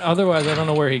mean, otherwise, I don't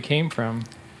know where he came from.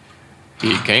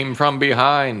 He came from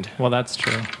behind. Well, that's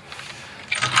true.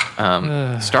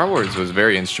 Star Wars was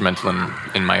very instrumental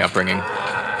in my upbringing.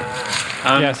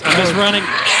 Yes. I'm just running.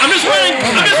 I'm just running.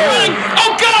 I'm just running.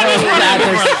 Oh God! I'm just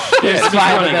running. There's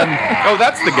five of them. Oh,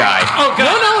 that's the guy. Oh God!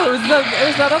 No, it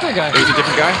was that other guy. It was a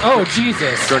different guy? Oh,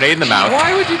 Jesus. Grenade in the mouth.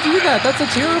 Why would you do that? That's a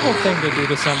terrible thing to do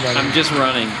to somebody. I'm just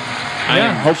running.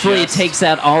 Yeah. Hopefully it takes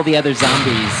out all the other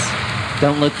zombies.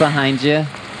 Don't look behind you.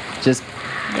 Just,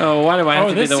 Oh, why do I have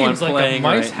to be this the one seems like a playing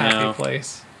mice right happy now?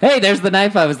 place. hey, there's the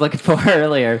knife I was looking for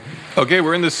earlier. Okay,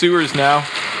 we're in the sewers now.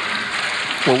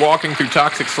 We're walking through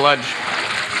toxic sludge.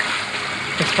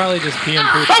 It's probably just pee and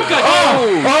poop. Oh God!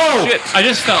 Oh, shit. I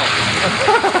just fell.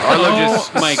 Arlo Oh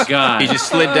just, my God! he just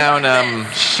slid down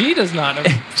She does not. an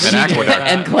aqueduct.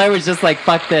 And Claire was just like,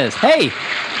 fuck this. Hey,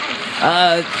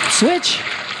 switch.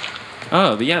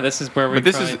 Oh, but yeah, this is where we.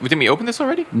 But didn't we open this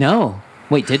already? No.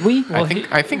 Wait, did we? Well,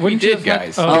 I think we wouldn't you did, have had-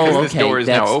 guys. Oh, Because Oh, this okay. door is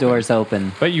now That open. door's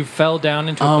open. But you fell down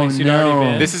into a Oh, place you'd no.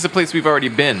 already been. This is a place we've already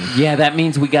been. Yeah, that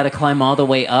means we got to climb all the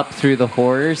way up through the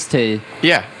horrors to.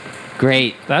 Yeah.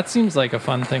 Great. That seems like a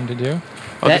fun thing to do.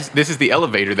 Oh, That- this is the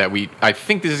elevator that I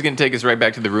think this is going to take us right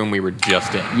back to the room we were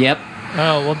just in. Yep. Oh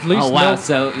well, at least Oh wow! no-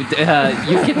 So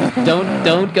you can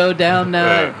don't go down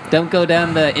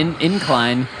the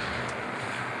incline.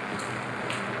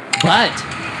 But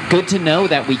good to know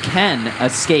that we can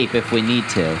escape if we need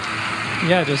to.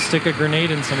 yeah, just stick a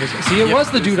grenade in somebody's. See, it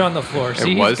was the dude on the floor.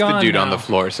 See, It was he's the gone dude on now. the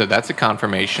floor, so that's a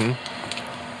confirmation.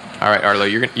 All right, Arlo,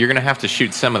 you're gonna have to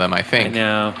shoot some of them, I think. I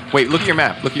know. Wait, look at your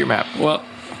map. Look at your map. Well,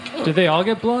 Did they all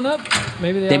get blown up?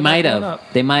 Maybe They all might got blown have.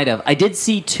 up. They might have. I did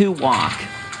see two walk.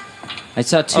 I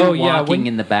saw two Oh, yeah, walking when-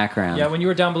 in the background. Yeah, when you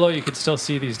were down below, you could still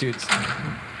see these dudes.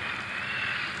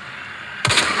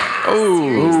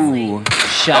 Oh, Ooh,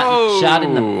 shot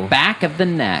in the Oh. back of the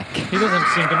neck. He doesn't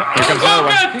seem to. here comes another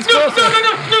one. He's closer.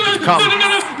 Come.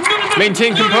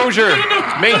 Maintain composure.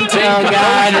 Maintain Oh,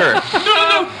 God.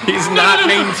 composure. He's not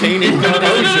maintaining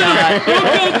composure.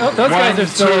 Oh, those guys are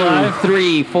still alive. 2,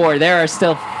 3, 4. There are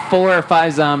still 4 or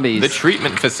 5 zombies. The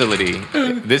treatment facility.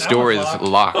 This door is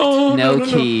locked. no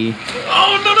key.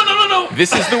 oh no no no no no! No!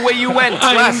 This is the way you went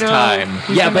last time.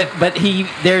 Yeah, but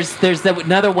there's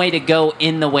another way to go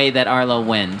in the way that Arlo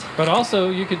went. But also,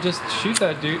 you could just shoot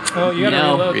that dude. Oh, you gotta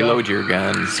reload. Reload your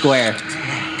guns. Square.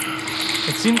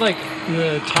 It seemed like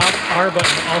the top R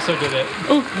button also did it.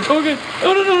 Oh, okay.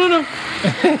 Oh, no.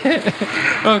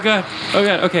 Oh, God.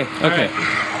 Okay. Right.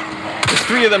 There's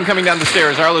 3 of them coming down the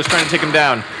stairs. Arlo's trying to take them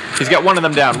down. He's got 1 of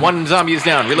them down. 1 zombie is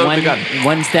down. Reload the gun.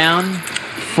 One's down.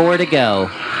 4 to go.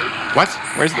 What?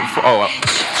 Where's the...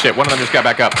 shit. 1 of them just got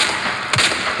back up.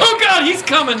 Oh, God, he's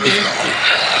coming, dude.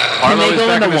 Can they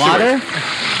go in the water?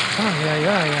 Oh,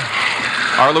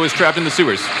 yeah. Arlo is trapped in the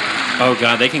sewers. Oh,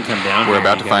 God, they can come down. We're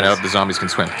about to find out if the zombies can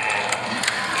swim.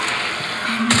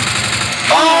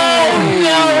 Oh,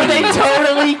 no,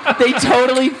 they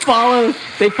totally follow.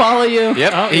 They follow you.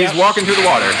 Yep, Oh, he's walking through the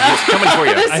water. He's coming for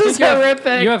you. This is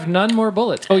horrific. You have none more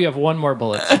bullets. Oh, you have 1 more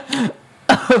bullet.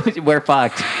 We're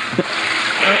fucked.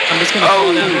 I'm just going to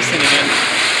fall down this thing again.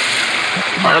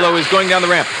 Arlo is going down the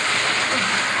ramp.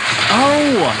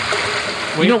 Oh.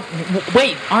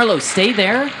 Wait, Arlo, stay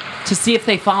there to see if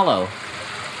they follow.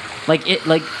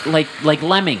 Like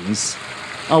lemmings.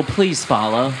 Oh, please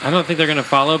follow. I don't think they're going to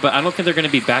follow, but I don't think they're going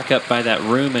to be back up by that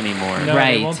room anymore. No,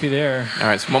 Right. they won't be there. All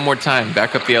right, so one more time.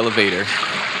 Back up the elevator.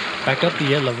 Back up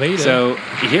the elevator. So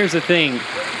here's the thing.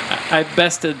 I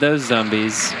bested those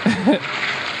zombies.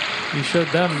 You showed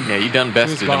them. Yeah, you done Who's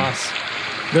bested them. boss?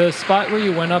 The spot where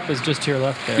you went up is just to your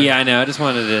left there. Yeah, I know. I just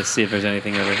wanted to see if there's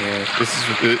anything over here. This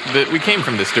is we came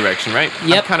from this direction, right?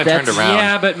 Yep, kind of turned that's- around.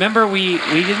 Yeah, but remember we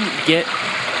didn't get...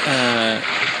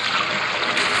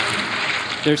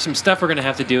 there's some stuff we're going to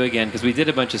have to do again because we did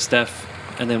a bunch of stuff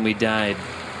and then we died.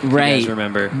 Right. You guys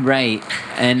remember? Right.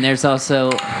 And there's also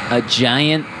a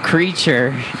giant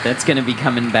creature that's going to be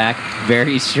coming back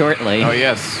very shortly. Oh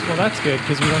yes. Well, that's good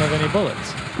because we don't have any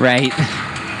bullets. Right.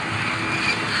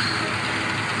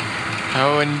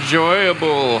 How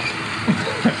enjoyable.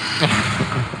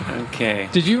 Okay.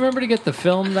 Did you remember to get the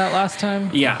film that last time?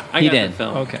 Yeah, I He got did. the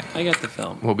film. Okay. I got the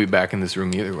film. We'll be back in this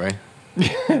room either way.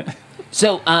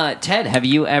 So, Ted, have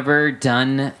you ever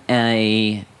done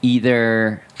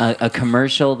either a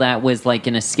commercial that was like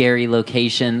in a scary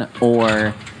location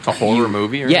or A horror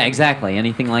movie? Or yeah, exactly,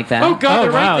 anything like that? Oh, God,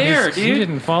 they're wow, right there, He dude.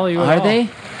 didn't follow you at Are all. they?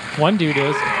 One dude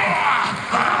is.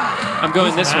 I'm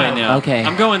going this way now. Okay.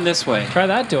 I'm going this way. Try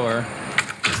that door.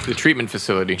 It's the treatment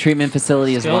facility. Treatment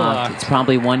facility is Still locked. locked. It's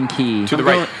probably one key. To the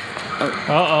right.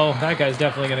 Uh-oh, that guy's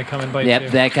definitely going to come and bite Yep, you.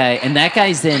 that guy, and that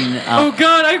guy's in. Oh,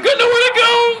 God, I've got nowhere to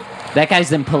go. That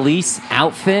guy's in police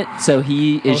outfit, so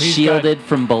he is he's shielded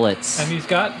from bullets. And he's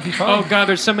Oh, probably... God,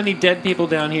 there's so many dead people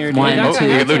down here. Dude. One, Oh, that guy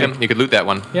you has could loot him. him. You could loot that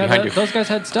one Yeah, behind you. those guys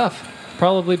had stuff.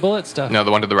 Probably bullet stuff. No,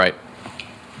 the one to the right.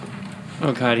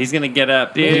 Oh, God, he's going to get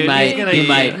up, dude. He might. He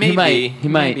might.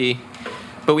 Maybe.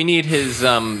 But we need his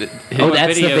Oh,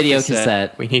 that's the video video cassette.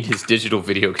 cassette. we need his digital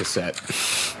video cassette.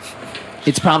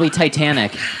 It's probably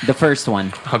Titanic, the first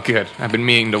one. Oh, good. I've been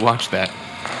meaning to watch that.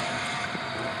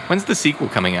 When's the sequel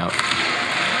coming out?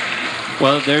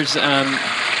 Well, there's,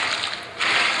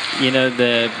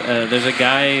 there's a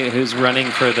guy who's running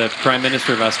for the Prime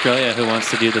Minister of Australia who wants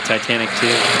to do the Titanic too.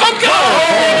 Oh, God!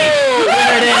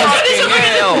 There it is. It's a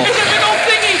big old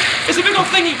thingy! It's a big old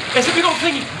thingy! It's a big old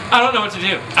thingy! I don't know what to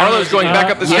do. Arlo's going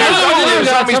back up the stairs. yeah. Oh, there's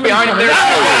zombies behind him there.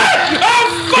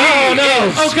 Oh,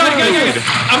 no! Oh, God, God.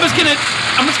 I'm just gonna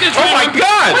try Oh, my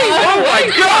God! Oh, my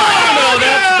God! No,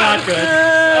 that's not good.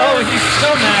 Oh, he's so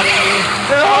mad at me.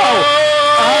 Oh,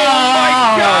 my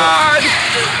God!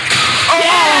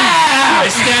 I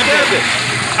stabbed it.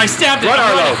 I stabbed it. Run,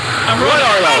 I'm Arlo. running. I'm Run,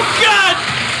 running. Arlo. Oh, God!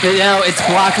 No, it's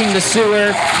blocking the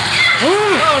sewer.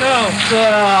 Oh, no.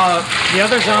 The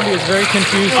other zombie is very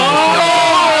confused.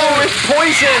 Oh, it's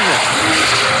poison!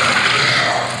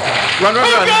 Run, run,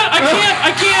 Oh, run. God! I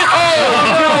can't! Oh,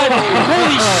 God!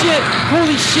 Holy shit.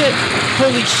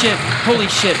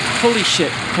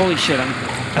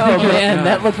 Oh man,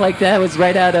 that looked like that was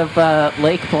right out of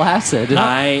Lake Placid.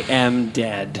 I am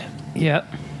dead. Yeah.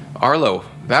 Arlo,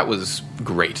 that was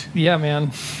great. Yeah,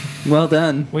 man. Well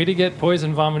done. Way to get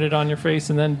poison vomited on your face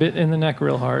and then bit in the neck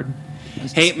real hard.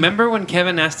 Hey, remember when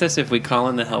Kevin asked us if we call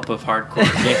in the help of hardcore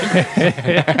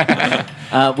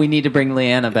game? We need to bring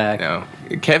Leanna back. No,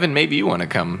 Kevin, maybe you want to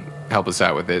come help us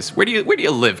out with this. Where do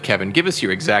you live, Kevin? Give us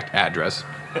your exact address.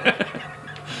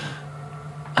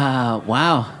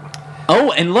 Wow.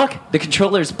 Oh, and look, the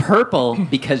controller's purple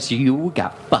because you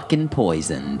got fucking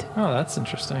poisoned. Oh, that's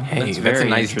interesting. Hey, that's a very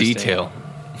nice interesting. detail.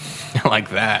 I like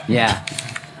that. Yeah.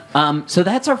 So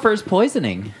that's our first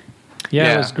poisoning.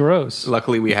 Yeah, it was gross.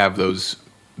 Luckily, we have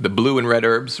the blue and red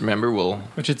herbs. Remember,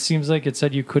 Which it seems like it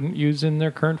said you couldn't use in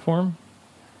their current form.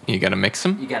 You got to mix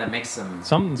them? You got to mix them.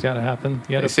 Something's got to happen.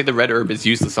 They say the red herb is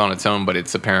useless on its own, but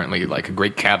it's apparently like a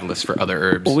great catalyst for other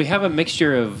herbs. Well, we have a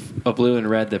mixture of blue and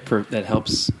red that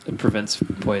helps and prevents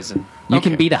poison. You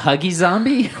can beat a huggy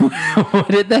zombie? What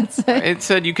did that say? It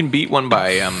said you can beat one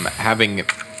by having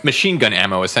machine gun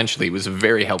ammo, essentially. It was a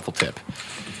very helpful tip.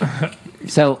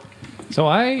 So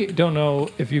I don't know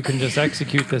if you can just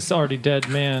execute this already dead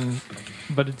man,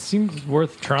 but it seems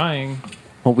worth trying.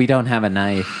 Well, we don't have a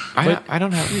knife. I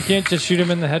don't have... You can't just shoot him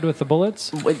in the head with the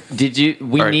bullets?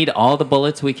 We need all the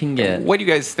bullets we can get. What do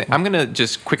you guys think? I'm going to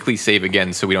just quickly save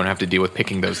again so we don't have to deal with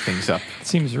picking those things up.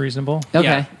 Seems reasonable. Okay.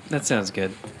 Yeah, that sounds good.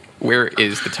 Where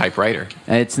is the typewriter?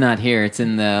 It's not here. It's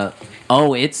in the...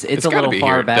 Oh, it's a gotta little be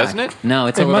far here, back. doesn't it? No,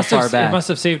 it's a little far back. It must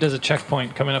have saved as a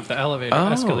checkpoint coming up the elevator. Oh.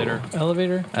 Escalator.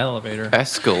 Elevator? Elevator.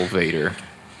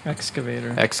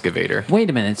 Excavator. Wait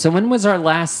a minute. So when was our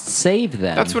last save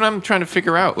then? That's what I'm trying to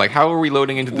figure out. Like, how are we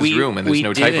loading into this room and there's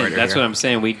no typewriter That's here? what I'm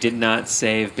saying. We did not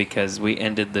save because we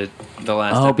ended the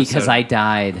last Oh, episode because I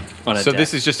died. on a So death.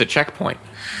 this is just a checkpoint.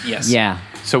 Yes. Yeah.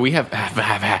 So we have...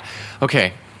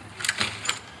 Okay.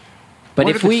 But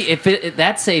What if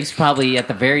that saves probably at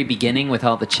the very beginning with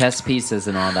all the chess pieces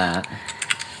and all that.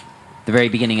 The very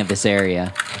beginning of this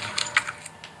area.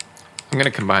 I'm going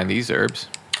to combine these herbs.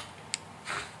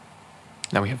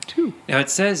 Now we have 2. Now it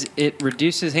says it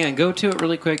reduces. Hang on, go to it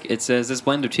really quick. It says this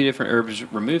blend of 2 different herbs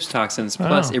removes toxins.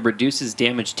 Plus, it reduces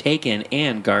damage taken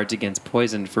and guards against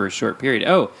poison for a short period.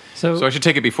 Oh, So I should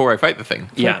take it before I fight the thing.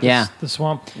 yeah. The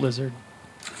swamp lizard.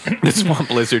 The swamp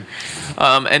lizard.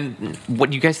 And what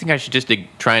do you guys think I should just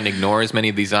try and ignore as many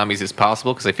of these zombies as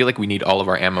possible? Because I feel like we need all of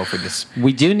our ammo for this.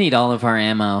 We do need all of our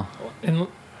ammo. And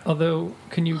although,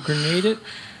 can you grenade it?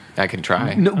 I can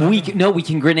try. We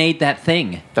can grenade that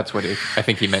thing. That's what I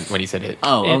think he meant when he said hit.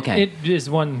 Oh, okay. It is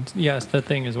one. Yes, the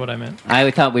thing is what I meant.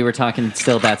 I thought we were talking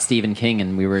still about Stephen King,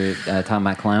 and we were talking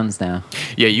about clowns now.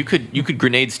 Yeah, you could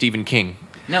grenade Stephen King.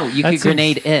 No, you could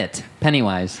grenade it,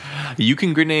 Pennywise. You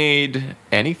can grenade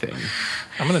anything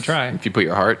I'm gonna try. if you put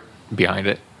your heart behind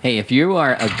it. Hey, if you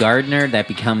are a gardener that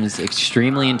becomes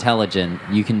extremely intelligent,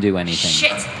 you can do anything.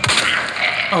 Shit!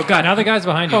 Oh God! Now the guy's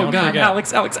behind you. Oh Don't God, forget.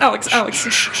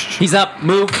 Alex. He's up.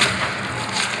 Move.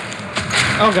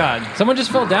 Oh God! Someone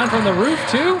just fell down from the roof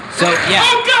too. So yeah.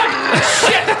 Oh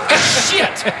God!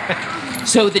 Shit!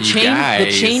 So the You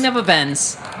chain guys. of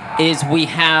events is we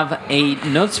have a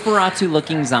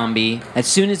Nosferatu-looking zombie. As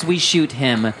soon as we shoot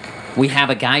him, we have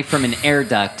a guy from an air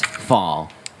duct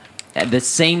fall. At the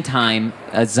same time,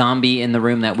 a zombie in the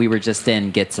room that we were just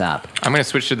in gets up. I'm going to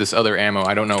switch to this other ammo.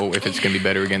 I don't know if it's going to be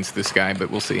better against this guy,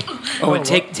 but we'll see. Oh, and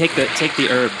take the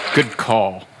herb. Good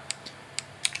call.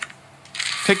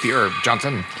 Take the herb,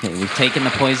 Johnson. Okay, we've taken the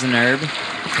poison herb.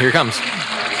 Here it comes.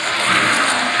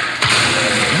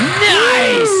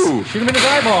 Nice! Ooh. Shoot him in his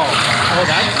eyeball. Oh,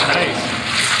 that's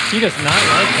nice. He does not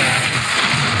like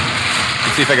that.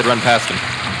 Let's see if I could run past him.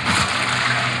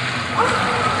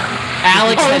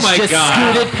 Alex Oh has my just God.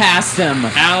 scooted past him.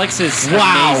 Alex is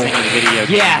Wow. amazing in the video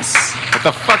game. Yes. What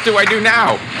the fuck do I do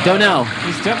now? Don't know.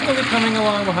 He's definitely coming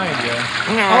along behind you.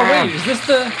 Oh wait, is this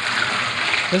the?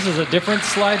 This is a different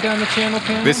slide down the channel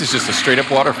panel. This is just a straight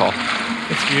up waterfall.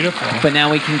 It's beautiful. But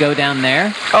now we can go down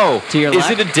there. Oh, To your is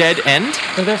left? it a dead end?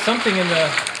 But there's something in the.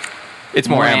 It's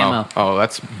more More ammo. ammo. Oh,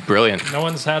 that's brilliant. No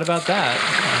one's sad about that.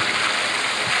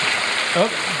 Oh,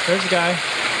 there's a guy.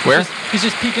 Where? He's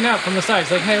just peeking out from the side.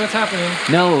 He's like, hey, what's happening?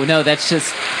 No, that's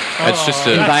just. That's just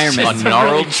a, Environment. a Just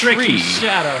gnarled really tricky tree.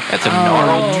 shadow. That's a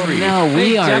gnarled Oh tree. no,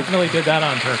 we They are. definitely did that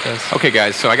on purpose. Okay,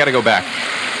 guys, so I got to go back.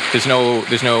 There's no.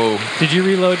 Did you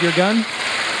reload your gun?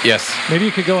 Yes. Maybe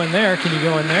you could go in there. Can you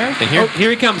go in there? In here? Oh, here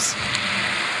he comes.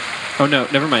 Oh no,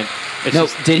 never mind. It's No,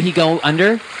 just- did he go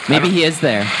under? Maybe he is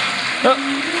there. Oh,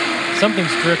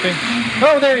 something's dripping.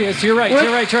 Oh, there he is. To your right. To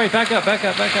your right. To your right. Back up. Back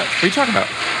up. Back up. What are you talking about?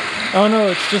 Oh no,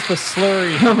 it's just the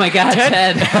slurry. Oh my God,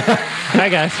 Ted. Hi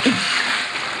guys.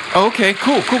 Oh, okay,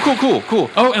 cool.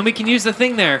 Oh, and we can use the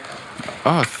thing there.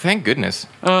 Oh, thank goodness.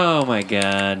 Oh my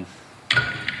God.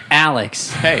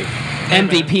 Alex, Hey,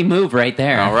 MVP move right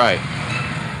there. all right.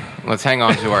 Let's hang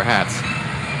on to our hats.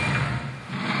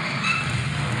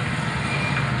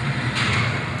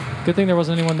 Good thing there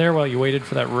wasn't anyone there while you waited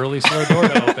for that really slow door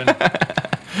to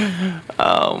open.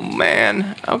 Oh,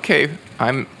 man. Okay,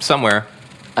 I'm somewhere.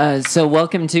 So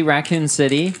welcome to Raccoon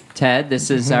City, Ted. This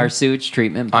is our sewage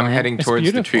treatment plant. I'm heading It's towards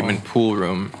the beautiful. treatment pool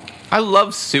room. I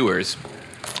love sewers.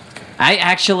 I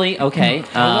actually, okay.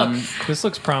 Oh, look, this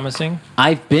looks promising.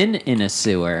 I've been in a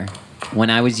sewer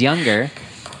when I was younger.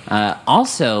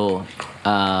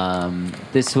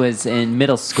 This was in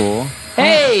middle school.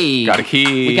 Hey! Got a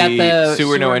key. We got the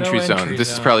sewer no sewer no entry zone. entry This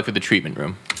is zone. probably for the treatment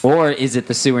room. Or is it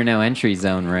the sewer no entry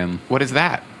zone room? What is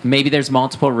that? Maybe there's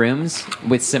multiple rooms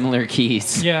with similar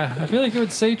keys. Yeah, I feel like it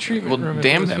would say treatment room. if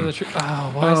damn it was for them.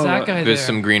 the why is that guy there? There's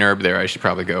some green herb there. I should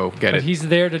probably go get But it. he's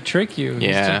there to trick you.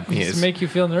 Yeah, he he's is. to make you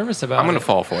feel nervous about I'm it. going to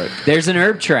fall for it. There's an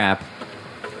herb trap.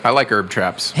 I like herb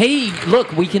traps. Hey,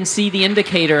 look, we can see the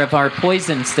indicator of our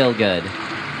poison still good.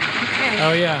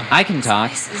 Oh, yeah. I can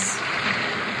talk.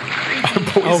 Oh,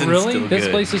 Poison's really? still This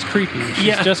good. place is creepy. She's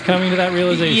Yeah. just coming to that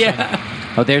realization. Yeah.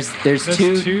 Oh, there's There's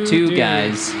two two dudes.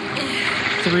 guys.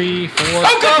 3, 4.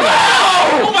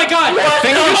 Oh my god! I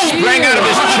think it just sprang out of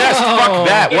his chest. Fuck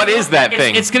that. What is that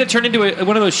thing? It's gonna turn into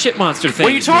one of those shit monster things.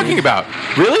 What are you talking about?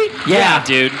 Really? Yeah,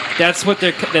 dude. That's what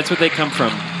they come from.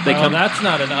 They Oh, come. that's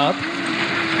not an up.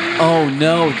 Oh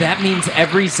no, that means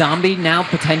every zombie now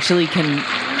potentially can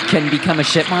become a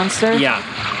shit monster? Yeah.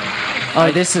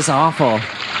 Oh, this is awful.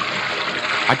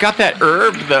 I got that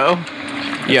herb though.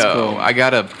 Yo, cool. I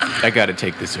gotta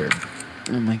take this herb.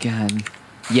 Oh my god.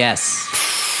 Yes.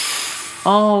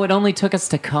 Oh, it only took us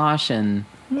to caution.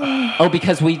 Oh,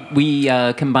 because we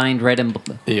combined red and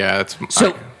blue. Yeah, that's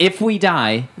So if we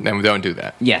die, then we don't do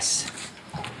that. yes.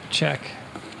 Check.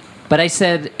 But I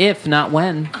said if, not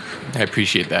when. I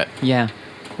appreciate that. Yeah.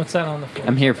 What's that on the floor?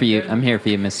 I'm here for you. Good? I'm here for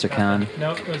you, Mr. Khan.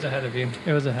 Nope, it was ahead of you.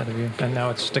 It was ahead of you. And now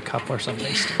it's just a cup or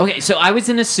something. Okay, so I was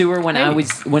in a sewer when I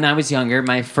was younger.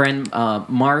 My friend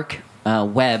Mark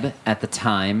Webb at the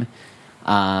time.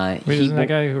 Wait, isn't that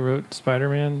guy who wrote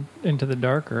Spider-Man Into the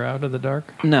Dark or Out of the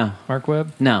Dark? No. Mark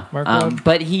Webb? No, Mark Webb?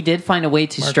 but he did find a way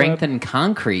to Mark strengthen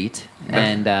concrete,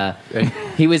 and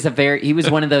he was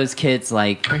one of those kids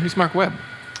like Wait, who's Mark Webb?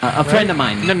 a friend of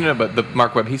mine. No, but the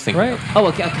Mark Webb he's thinking Right. of. Oh,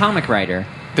 a comic writer.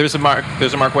 There's a Mark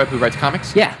Webb who writes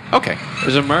comics? Yeah. Okay.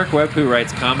 There's a Mark Webb who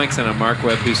writes comics and a Mark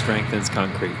Webb who strengthens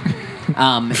concrete.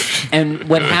 And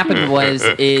what happened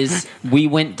is we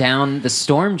went down the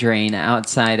storm drain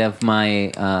outside of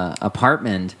my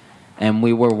apartment, and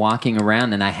we were walking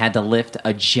around, and I had to lift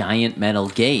a giant metal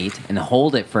gate and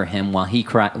hold it for him while he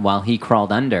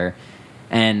crawled under.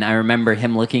 And I remember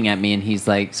him looking at me, and he's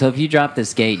like, "So if you drop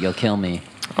this gate, you'll kill me."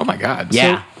 Oh my God.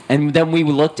 Yeah. And then we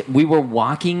were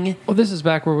walking Oh, this is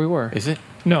back where we were. Is it?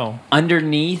 No.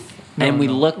 underneath, and we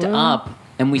no. looked Well, up,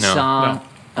 and we no, saw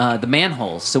the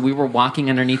manholes. So we were walking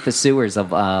underneath the sewers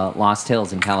of Lost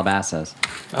Hills in Calabasas.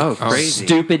 Oh, crazy.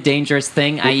 Stupid, dangerous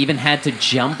thing. I even had to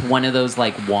jump one of those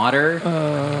like water.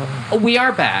 Oh, we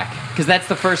are back because that's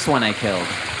the first one I killed.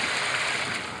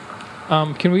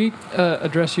 Can we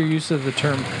address your use of the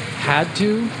term "had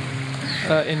to"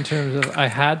 in terms of I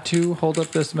had to hold up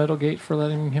this metal gate for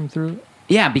letting him through?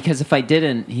 Yeah, because if I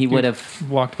didn't, he would have.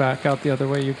 Walked back out the other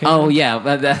way you came. Oh in? yeah,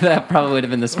 but that probably would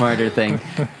have been the smarter thing.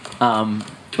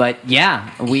 But yeah,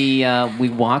 we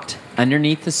walked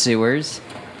underneath the sewers,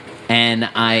 and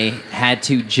I had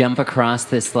to jump across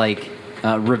this like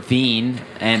ravine,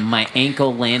 and my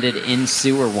ankle landed in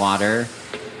sewer water.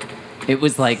 It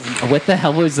was like, what the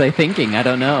hell was I thinking? I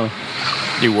don't know.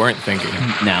 You weren't thinking.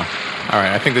 No. All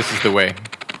right, I think this is the way.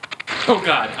 Oh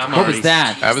God, I'm What already. was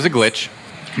that? That was a glitch.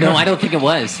 No, I don't think it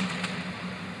was.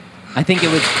 I think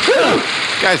it was.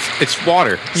 Guys, it's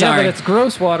water. Yeah, Sorry. but it's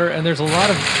gross water, and there's a lot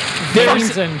of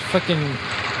veins and fucking.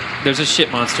 There's a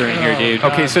shit monster in here, dude.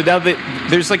 Okay, so now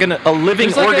there's like a living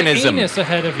There's like organism. an anus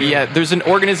ahead of you. Yeah, there's an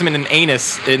organism in an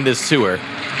anus in this sewer.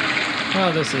 Oh,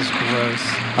 this is gross.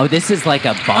 Oh, this is like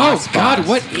a boss. God, boss.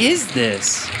 what is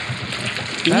this?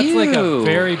 That's like a Ew.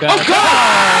 very bad.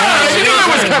 I knew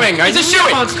it was coming. I It's a just shit knew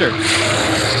it. monster.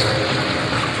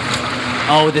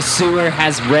 Oh, the sewer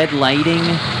has red lighting.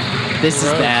 This is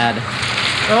Gross. bad.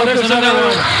 Oh, there's another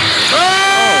one.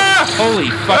 Ah! Holy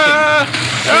fucking.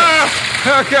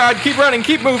 Oh God! Keep running.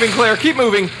 Keep moving, Claire. Keep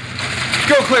moving.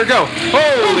 Go, Claire. Go.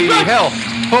 Holy hell!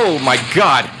 Oh my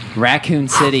God! Raccoon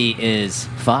City is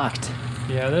fucked.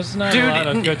 Yeah, there's not a lot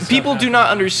of good Dude, stuff people do happening. not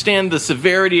understand the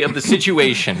severity of the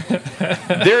situation.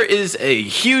 There is a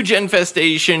huge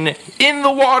infestation in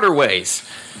the waterways.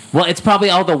 Well, it's probably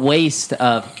all the waste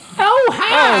of. Oh,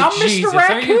 hi, Oh, Jesus,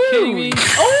 are you kidding me?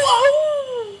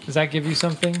 Oh, Does that give you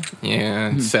something?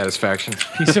 Yeah, satisfaction.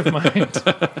 Peace of mind.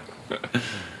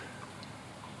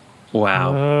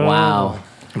 Wow. oh. Wow.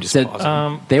 I'm just So,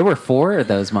 pausing. there were 4 of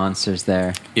those monsters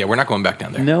there. Yeah, we're not going back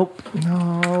down there. Nope.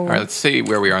 All right, let's see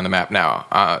where we are on the map now.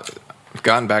 We've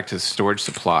gotten back to storage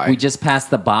supply. We just passed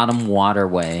the bottom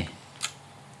waterway.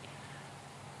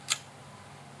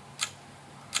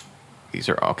 These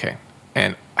are okay.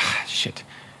 And shit,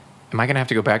 am I gonna have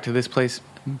to go back to this place?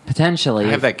 Potentially. I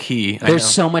have that key. I There's know.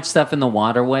 so much stuff in the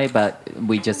waterway, but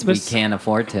we This- can't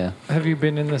afford to. Have you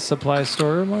been in the supply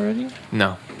storeroom already?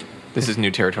 No, this is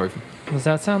new territory. Because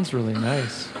that sounds really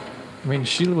nice. I mean,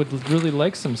 Sheila would really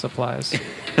like some supplies.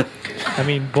 I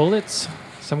mean, bullets,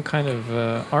 some kind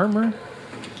of armor.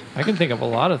 I can think of a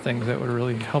lot of things that would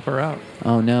really help her out.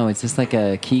 Oh no, is this like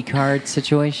a key card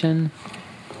situation?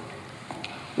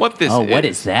 What this Oh, what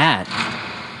is that?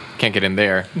 Can't get in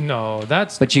there. No,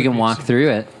 that's... But you can walk through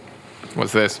it.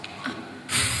 What's this?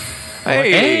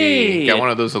 Hey! Got one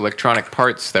of those electronic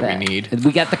parts that we need.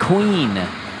 We got the queen.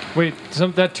 Wait,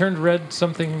 that turned red,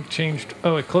 something changed.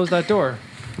 Oh, it closed that door.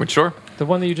 Which door? The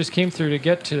one that you just came through to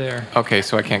get to there. Okay,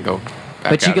 so I can't go back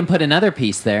But you out. can put another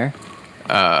piece there.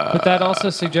 But that also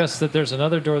suggests that there's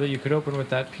another door that you could open with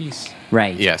that piece.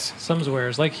 Right. Yes.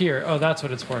 Somewheres, like here. Oh, that's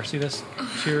what it's for. See this?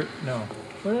 Here? No.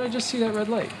 Where did I just see that red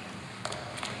light?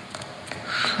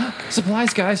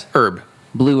 Supplies, guys. Herb.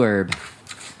 Blue herb.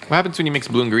 What happens when you mix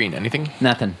blue and green? Anything?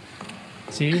 Nothing.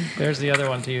 See? There's the other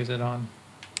one to use it on.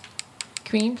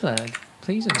 Queen plug.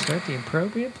 Please insert the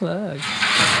appropriate plug.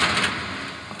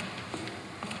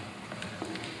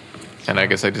 And I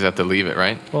guess I just have to leave it,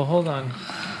 right? Well, hold on.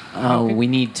 Oh, we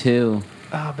need two.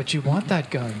 Ah, but you want that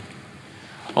gun.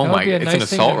 Oh That would my, be a it's nice an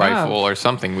thing assault to have. rifle or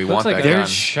something. We Looks want like that a gun.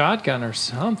 shotgun or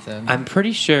something. I'm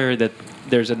pretty sure that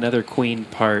there's another queen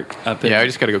part up in... Yeah, I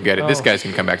just gotta go get it. This Oh. guy's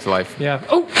gonna come back to life. Yeah.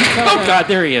 Oh! he fell Oh, down. God,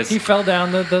 there he is. He fell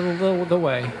down the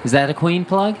way. Is that a queen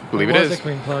plug? Believe It it was is. a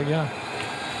queen plug, yeah.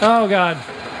 Oh, God.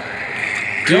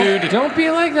 Dude, Don't be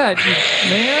like that, you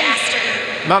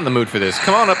man. not in the mood for this.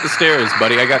 Come on up the stairs,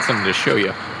 buddy. I got something to show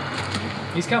you.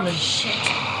 He's coming.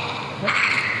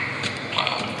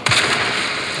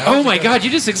 Oh, my God, you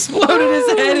just exploded his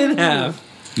head in half.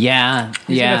 Yeah.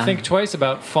 He's yeah. gonna think twice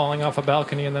about falling off a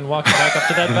balcony and then walking back up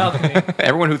to that balcony.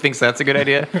 Everyone who thinks that's a good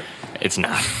idea, it's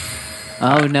not.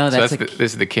 Oh no, So that's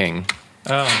this is the king.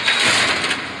 Oh.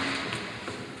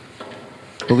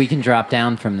 But we can drop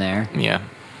down from there. Yeah.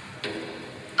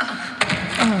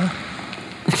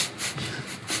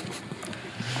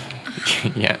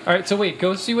 Yeah. All right, so wait,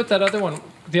 go see what that other one...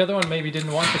 The other one maybe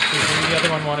didn't want the queen. Maybe the other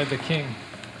one wanted the king.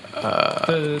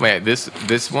 Wait,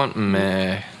 this one,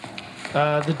 meh.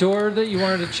 The door that you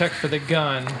wanted to check for the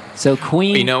gun. So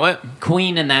queen. You know what?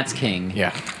 Queen, and that's king.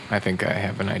 Yeah, I think I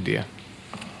have an idea.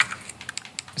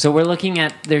 So we're looking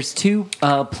at. There's two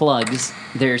plugs.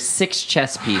 There's 6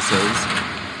 chess pieces,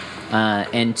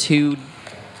 and 2.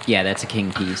 Yeah, that's a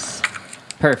king piece.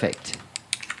 Perfect.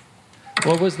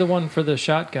 What was the one for the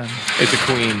shotgun? It's a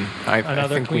queen. I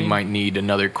Another think we queen? might need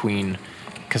another queen.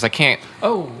 Because I can't.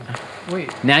 Oh,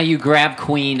 wait. Now you grab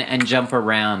queen and jump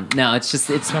around. No, it's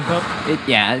Jump up?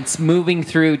 it's moving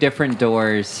through different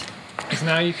doors. Because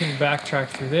now you can backtrack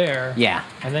through there. Yeah,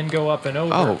 And then go up and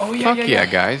over. Oh, fuck yeah,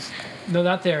 guys. No,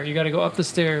 not there. You got to go up the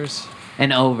stairs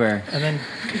and over. and then,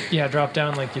 yeah, drop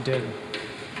down like you did.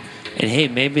 And hey,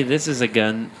 maybe this is a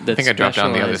gun that I think I dropped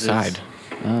down the other specializes- side.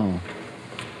 Oh,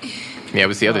 Yeah, it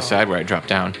was the other side where I dropped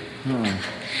down.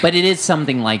 but it is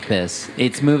something like this.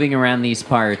 It's moving around these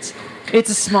parts. It's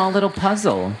a small little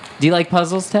puzzle. Do you like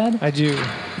puzzles, Ted? I do.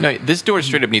 No, this door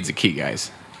straight up needs a key,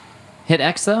 guys. Hit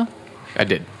X though. I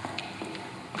did.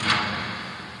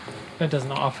 That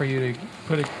doesn't offer you to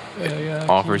put a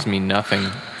Offers me nothing.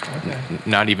 Okay.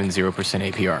 Not even 0%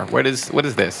 APR. What is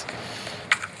this?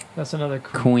 That's another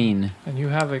queen. Queen. And you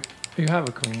have a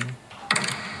queen.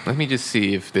 Let me just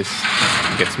see if this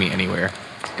gets me anywhere.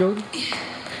 Go.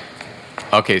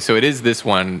 Okay, so it is this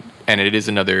one, and it is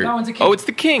another. That one's a king. Oh, it's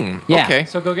the king. Yeah. Okay.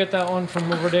 So go get that one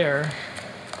from over there.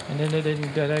 And then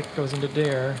that goes into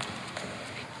there.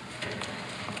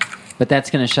 But that's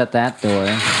gonna shut that door.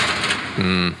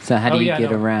 So how do Oh, you yeah,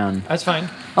 get no. around? That's fine.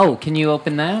 Oh, can you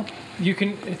open that? You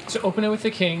can open it with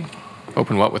the king.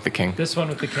 Open what with the king? This one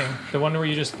with the king. The one where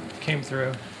you just came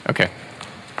through. Okay.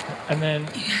 And then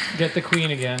get the queen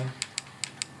again.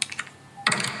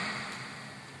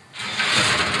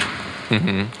 Mm-hmm.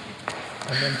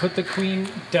 And then put the queen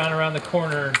down around the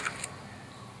corner.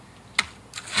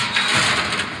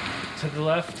 To the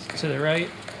left, to the right.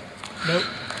 Nope.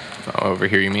 Oh, over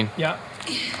here, you mean? Yeah.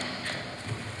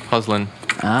 Puzzling.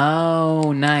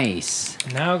 Oh, nice.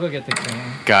 Now go get the king.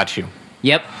 Got you.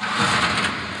 Yep.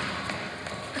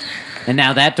 And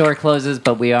now that door closes,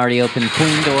 but we already opened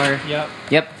queen door. Yep.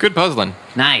 Yep. Good puzzling.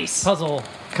 Nice. Puzzle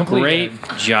completed.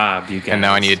 Great job, you guys. And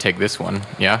now I need to take this one.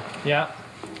 Yeah? Yeah.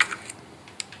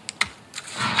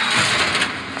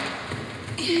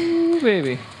 Ooh,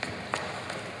 baby.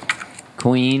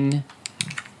 Queen.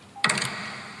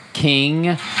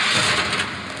 King.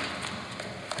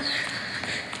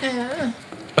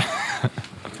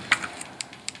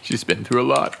 She's been through a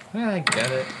lot. I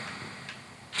get it.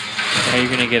 Now you're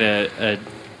gonna get a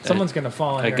Someone's gonna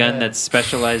fall on a your gun head. that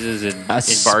specializes in A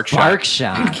spark spark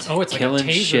shot. shot. Oh, it's like a killing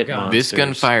taser shit gun. monsters. This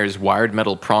gun fires wired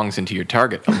metal prongs into your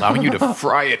target, allowing you to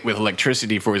fry it with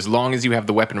electricity for as long as you have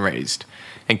the weapon raised,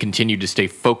 and continue to stay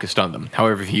focused on them.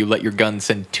 However, if you let your gun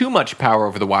send too much power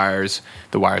over the wires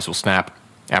will snap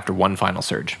after one final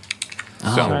surge.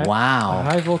 Oh, So- A wow.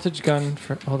 high voltage gun.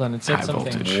 Hold on, it said High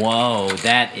something. voltage. Whoa,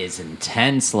 that is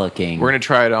intense looking. We're gonna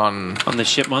try it on the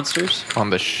ship monsters.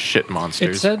 the shit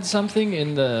monsters. It said something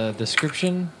in the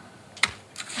description.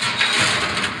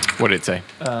 What did it say?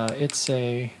 It's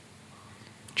a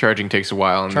Charging takes a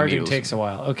while, and charging the needles, takes a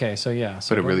while. Okay, so yeah.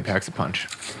 So but it really packs a punch.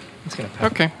 It's gonna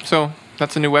pack. Okay, so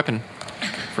that's a new weapon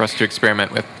for us to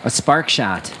experiment with. A spark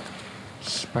shot.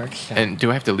 Spark shot. And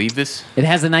do I have to leave this? It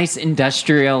has a nice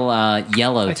industrial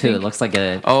yellow, I too. It think- looks like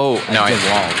a Oh, no,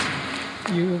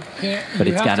 DeWalt. You can't. But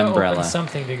you it's have got to umbrella. Open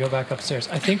something to go back upstairs.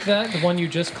 I think that the one you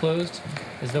just closed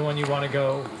is the one you want to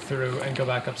go through and go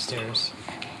back upstairs.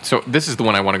 So this is the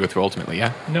one I want to go through ultimately,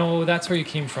 yeah? No, that's where you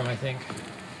came from, I think.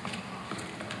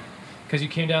 Because you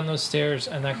came down those stairs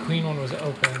and that queen one was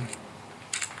open.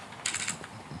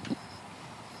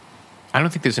 I don't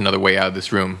think there's another way out of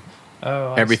this room.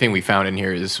 Oh, Everything we found in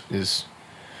here is that's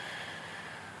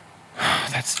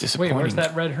Wait, disappointing. where's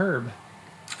that red herb?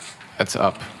 That's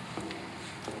up.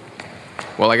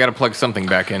 Well, I got to plug something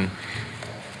back in.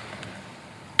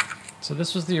 So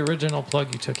this was the original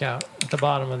plug you took out at the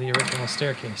bottom of the original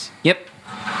staircase. Yep.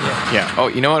 Yeah. Yeah. Oh,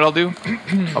 you know what I'll do?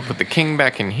 I'll put the king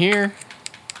back in here.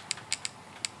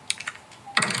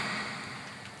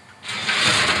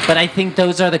 But I think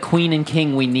those are the queen and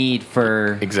king we need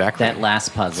for Exactly. that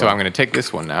last puzzle. So I'm going to take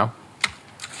this one now.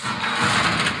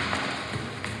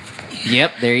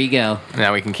 Yep, there you go.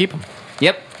 Now we can keep them.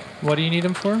 Yep. What do you need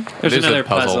them for? There's another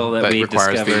puzzle that we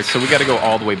requires discovered. these. So we got to go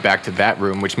all the way back to that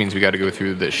room, which means we got to go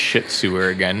through the shit sewer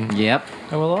again. Yep.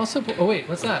 I will also. Oh wait,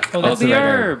 what's that? Oh, Oh, that's the red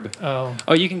herb. Oh,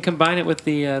 Oh, you can combine it with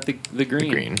the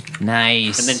green. Green.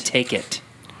 Nice. And then take it.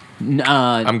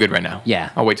 I'm good right now. Yeah.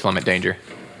 I'll wait till I'm at danger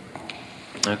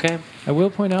Okay. I will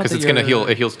point out because that it's gonna your heal.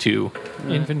 It heals 2.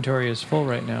 inventory is full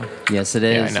right now. Yes, it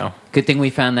is. Yeah, I know. Good thing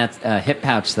we found that hip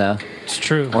pouch, though, It's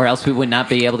true. or else we would not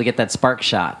be able to get that spark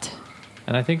shot.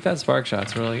 And I think that spark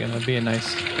shot's really going to be a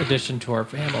nice addition to our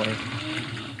family.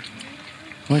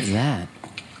 What's that?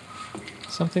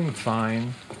 Something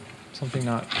fine. Something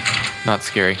not. Not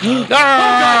scary. Oh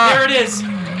God! There it is.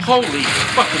 Holy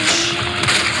fucking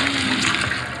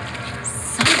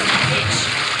Son of a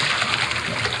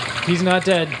bitch. He's not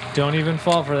dead. Don't even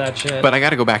fall for that shit. But I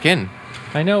got to go back in.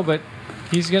 I know, but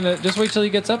he's going to just wait till he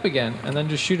gets up again and then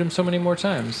just shoot him so many more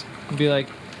times. And be like,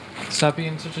 stop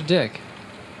being such a dick.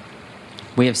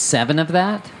 We have 7 of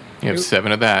that? You have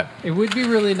 7 of that. It would be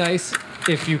really nice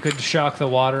if you could shock the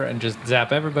water and just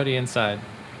zap everybody inside.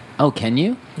 Oh, can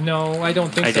you? No, I don't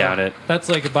think I so. doubt it. That's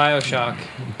like a Bioshock.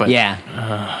 But Yeah.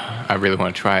 I really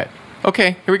want to try it.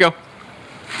 Okay, here we go.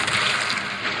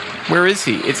 Where is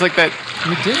he? It's like that.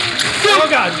 You did? Oh,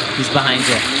 God! He's behind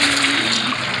you.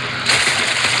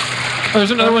 Oh,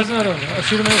 there's another one. There's another one. Oh,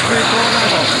 shoot him in the straight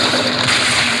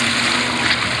eyeball.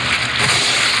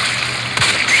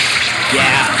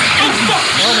 Yeah.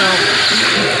 Oh, no.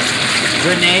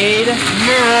 Grenade.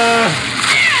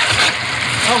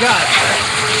 Oh, God.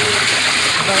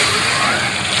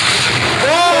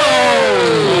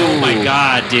 Oh my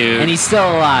God, dude. And he's still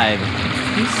alive.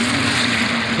 He's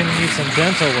gonna need some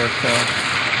dental work, though.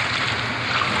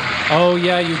 Oh,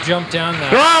 yeah, you jumped down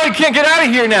that. Oh, I can't get out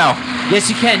of here now. Yes,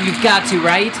 you can. You've got to,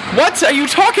 right? What are you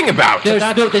talking about? There's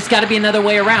got to be another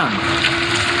way around.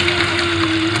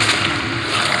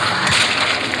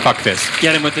 Fuck this.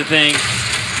 Get him with the thing.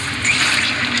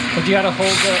 But you gotta hold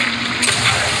the.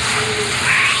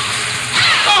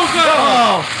 Oh God!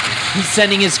 Oh, he's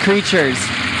sending his creatures.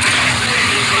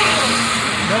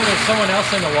 No, there's someone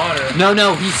else in the water.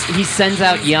 No, he sends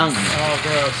out young, Oh,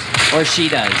 gross. or she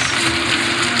does.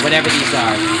 Whatever these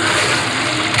are.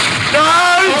 No,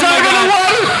 he's diving in the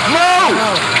water. No.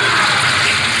 Oh.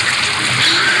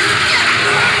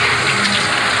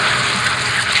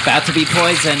 About to be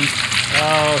poisoned.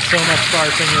 Oh, so much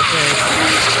farts in your face.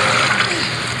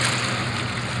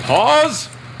 Pause.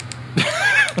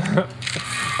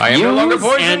 I am no longer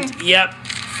poisoned. And yep.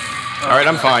 All right,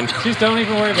 I'm fine. Just don't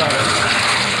even worry about it.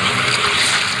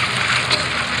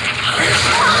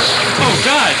 Oh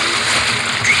God!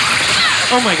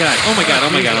 Oh my God! Oh my God! Oh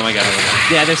my God! Oh my God! Oh my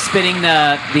God! Yeah, they're spitting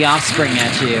the offspring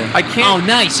at you. I can't- Oh,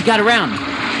 nice. You got around.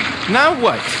 Now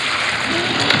what?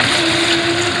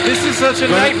 This is such a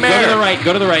nightmare. Go to the right.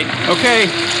 Go to the right. Okay.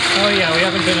 Oh, yeah, we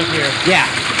haven't been up here. Yeah.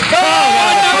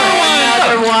 Oh,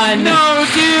 Another one. No,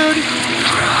 dude.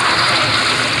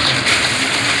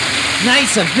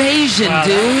 Nice evasion, Wow,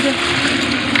 dude.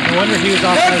 No wonder he was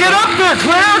off. Hey, get up there,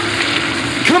 Claire!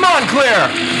 Come on, Claire!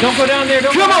 Don't go down there.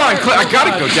 Don't Come go down on, there. Claire! I Oh,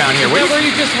 gotta God. go down here. Is Wait. that where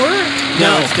you just were?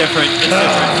 No, it's different. It's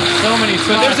different. So many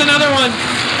spots. But there's another one.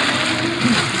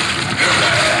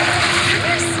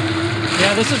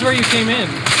 Yeah, this is where you came in.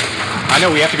 I know,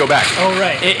 we have to go back. Oh,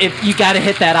 right. If you got to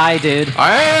hit that eye, dude.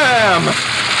 I am!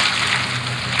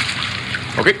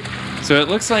 Okay. So it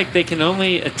looks like they can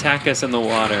only attack us in the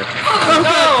water.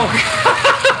 No!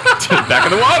 Back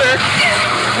in the water!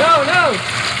 No!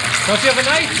 Don't you have a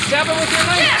knife? Stab him with your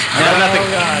knife. I got nothing.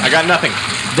 Oh, God. I got nothing.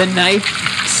 The knife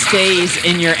stays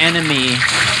in your enemy.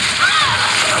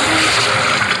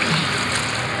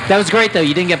 That was great, though.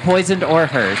 You didn't get poisoned or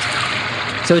hurt.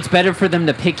 So it's better for them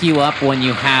to pick you up when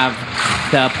you have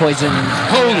the poison.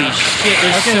 Holy shit!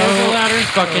 There's Okay, so there's the ladder.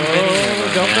 fucking many of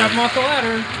them, Don't man. grab him off the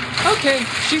ladder. Okay,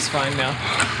 she's fine now.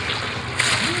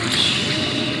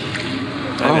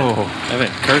 I've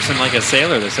been cursing like a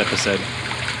sailor this episode.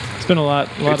 It's been a lot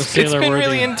of It's sailor been worthy.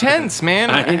 really intense, man.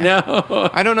 I know.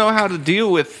 I don't know how to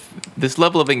deal with this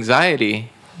level of anxiety.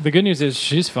 The good news is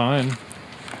she's fine.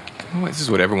 Well, this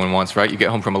is what everyone wants, right? You get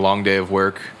home from a long day of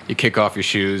work, you kick off your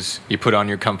shoes, you put on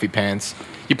your comfy pants,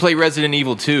 you play Resident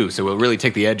Evil 2, so it'll really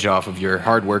take the edge off of your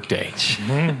hard work day.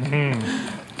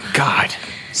 God.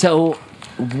 So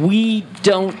we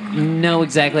don't know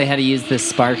exactly how to use this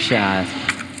spark shot.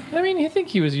 I mean, you think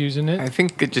he was using it. I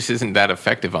think it just isn't that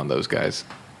effective on those guys.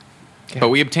 But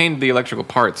we obtained the electrical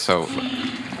parts, so...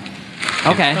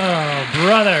 Okay. Oh,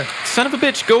 brother. Son of a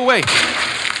bitch, go away.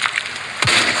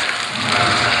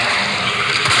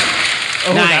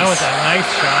 Oh, Nice. that was a nice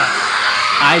shot.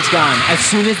 Eye's gone. As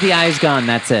soon as the eye's gone,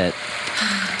 that's it.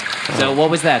 So what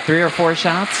was that? 3 or 4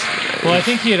 shots? Well, I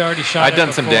think he had already shot I'd it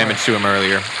done some before. damage to him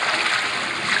earlier.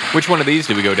 Which one of these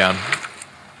did we go down?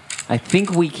 I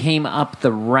think we came up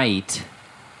the right.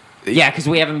 Yeah, because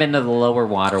we haven't been to the lower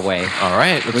waterway. All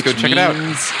right, let's Which go check it out.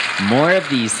 means more of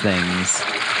these things.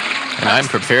 And I'm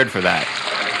prepared for that.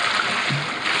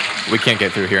 We can't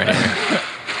get through here anyway.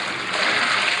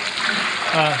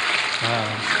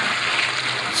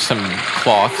 Some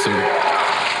cloth, some...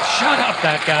 Shut up,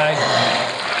 that guy.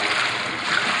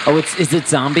 Oh, is it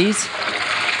zombies?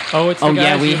 Oh, it's the Oh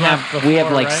yeah, guys we you have left we have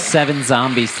before, like right? 7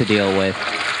 zombies to deal with.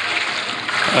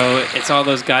 Oh, it's all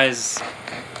those guys.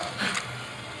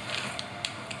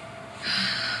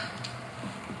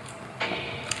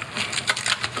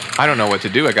 I don't know what to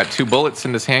do. I got 2 bullets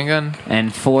in this handgun.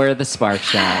 And 4 of the spark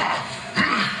shot.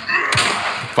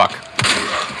 Fuck.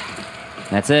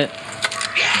 That's it.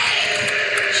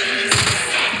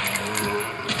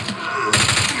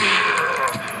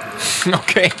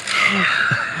 Okay.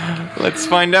 Let's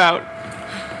find out.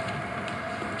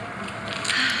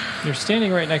 You're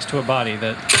standing right next to a body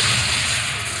that...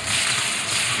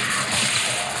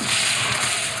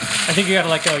 I think you gotta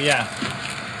let go, yeah.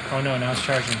 Oh no, now it's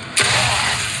charging.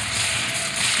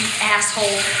 You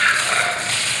asshole.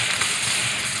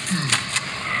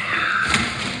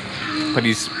 But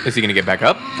is he going to get back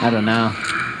up? I don't know.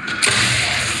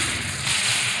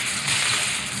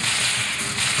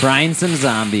 Frying some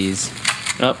zombies.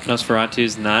 Oh,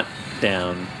 Nosferatu's not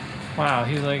down. Wow,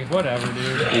 he's like, whatever,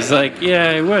 dude. He's like,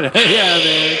 yeah, what? Yeah,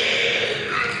 man.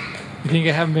 You think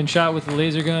I haven't been shot with a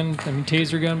laser gun,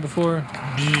 taser gun before?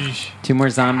 Yeesh. 2 more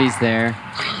zombies there.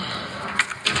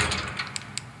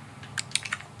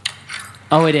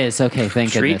 Oh, it is. Okay,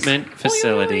 thank goodness. Treatment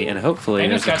facility, and hopefully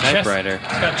And there's a typewriter.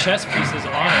 It's got chess pieces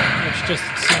on it, which just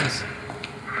seems...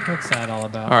 What's that all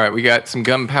about? All right, we got some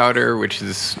gunpowder, which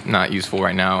is not useful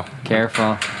right now.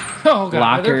 Careful. Oh, God.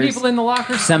 Are there Lockers. people in the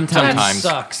lockers? Sometimes. That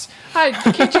sucks.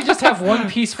 Can't you just have one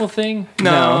peaceful thing?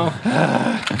 No.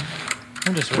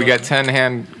 I'm just We got 10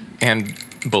 hand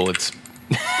bullets.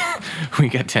 We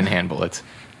got 10 hand bullets.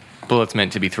 Bullets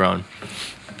meant to be thrown.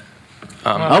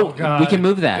 Oh, God. we can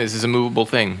move that. This is a movable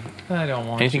thing. I don't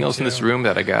want Anything you else in this to. room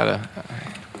that I gotta...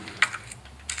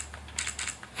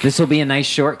 This will be a nice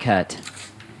shortcut.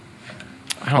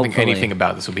 I don't think Hopefully. anything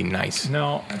about this will be nice.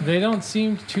 No, they don't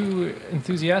seem too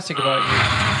enthusiastic about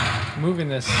you moving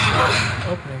this,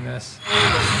 opening this.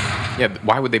 Yeah, but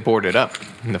why would they board it up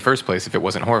in the first place if it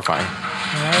wasn't horrifying?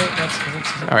 All right,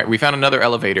 that's All right, we found another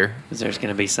elevator. There's going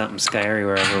to be something scary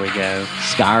wherever we go.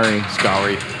 Scary.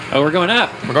 Scary. Oh, we're going up.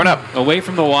 We're going up. Away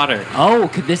from the water. Oh,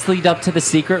 could this lead up to the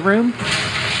secret room?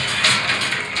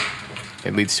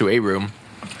 It leads to a room.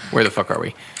 Where the fuck are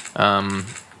we?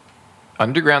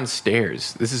 Underground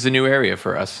stairs. This is a new area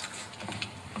for us.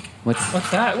 What's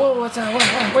that? Whoa, what's that?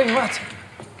 Wait, what?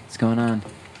 what's going on?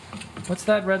 What's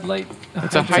that red light? It's a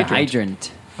It's a hydrant.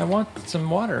 hydrant. I want some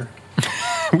water.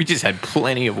 We just had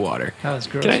plenty of water. That was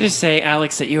gross. Can I just say,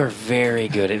 Alex, that you are very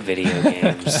good at video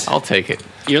games. I'll take it.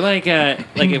 You're like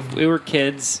if we were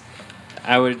kids,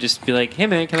 I would just be like, hey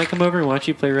man, can I come over and watch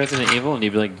you play Resident Evil? And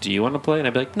you'd be like, do you want to play? And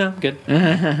I'd be like, no, I'm good.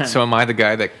 So am I the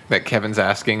guy that Kevin's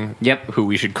asking? Yep. Who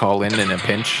we should call in a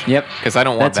pinch? Yep. Because I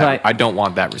don't want That's that. right. I don't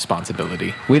want that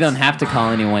responsibility. We don't have to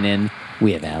call anyone in.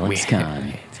 We have Alex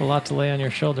Kahn. It's a lot to lay on your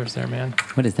shoulders there, man.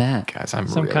 What is that? Guys, I'm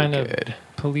Some really kind good. of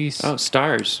police Oh,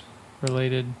 stars.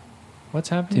 related. What's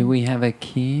happening? Do we have a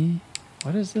key?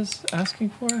 What is this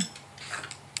asking for?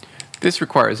 This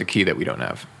requires a key that we don't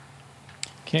have.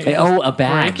 Can't Hey, you oh, just a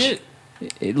badge. break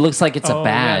it? It looks like it's a Yeah, it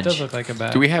badge. does look like a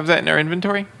badge. Do we have that in our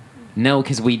inventory? No,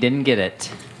 because we didn't get it.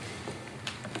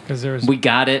 Because there's We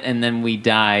got it and then we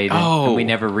died. Oh. And we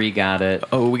never re-got it.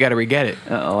 Oh, we got to re-get it.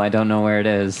 Oh, I don't know where it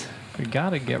is. we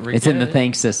gotta get rid. It's in the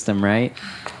thank system, right?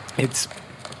 It's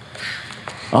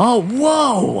Oh,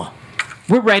 whoa!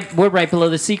 We're right below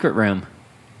the secret room.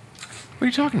 what are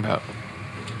you talking about?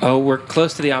 Oh, we're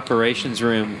close to the operations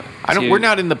room. We're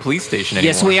not in the police station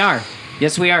anymore. Yes, we are.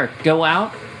 Yes, we are. Go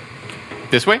out.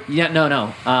 This way? Yeah,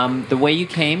 no. The way you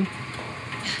came.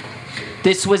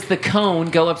 This was the cone.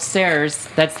 Go upstairs.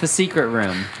 That's the secret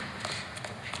room.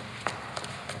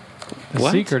 The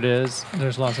What? secret is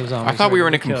there's lots of zombies. I thought we were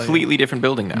in a ready to kill you. completely different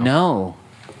building now. No.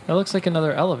 That looks like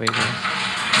another elevator.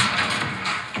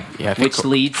 Yeah, I think Which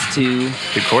leads to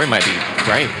Corey might be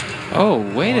right. Oh,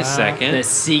 wait a Wow. second. the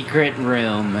secret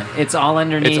room. It's all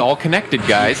underneath. It's all connected,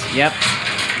 guys. Yep.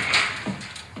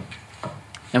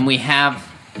 And we have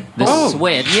the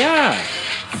switch Yeah.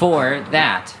 for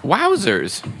that.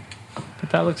 Wowzers. But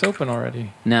that looks open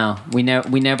already. No, we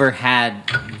never had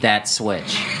that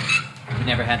switch. We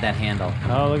never had that handle.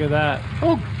 Oh, look at that.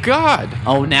 Oh God.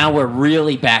 Oh, now we're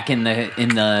really back in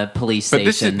the police But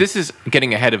station. this is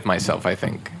getting ahead of myself, I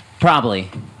think. Probably.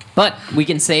 But we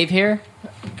can save here,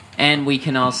 and we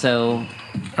can also... All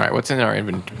right, what's in our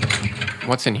inventory?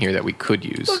 What's in here that we could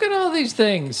use? Look at all these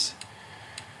things.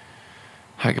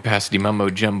 High capacity mumbo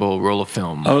jumbo roll of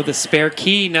film. Oh, the spare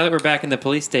key. Now that we're back in the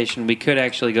police station, we could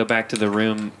actually go back to the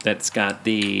room that's got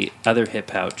the other hip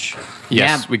pouch.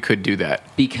 Yes, Yeah. we could do that.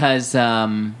 Because,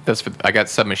 That's for, I got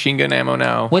submachine gun ammo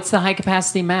now. what's the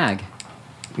high-capacity mag?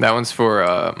 That one's for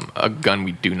a gun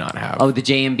we do not have. Oh, the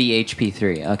JMB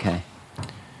HP3. Okay.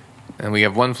 And we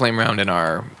have one flame round in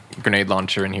our grenade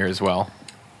launcher in here as well.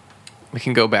 We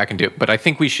can go back and do it, but I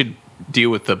think we should deal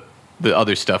with the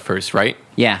other stuff first, right?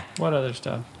 Yeah. What other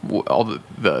stuff? All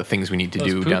the things we need to Those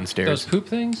do poop- downstairs. Those poop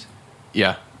things?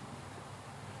 Yeah.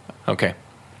 Okay.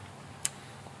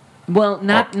 Well,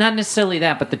 not necessarily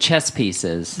that, but the chess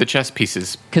pieces. The chess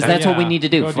pieces. Because that's what we Yeah, need to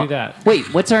do. go do that.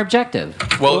 Wait, what's our objective?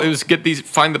 Well, it was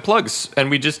find the plugs, and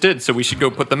we just did, so we should go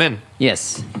put them in.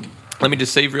 Yes. Let me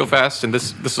just save real fast, and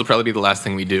this will probably be the last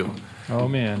thing we do. Oh,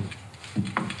 man.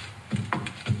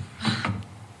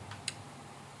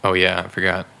 Oh yeah, I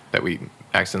forgot that we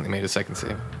accidentally made a second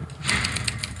save.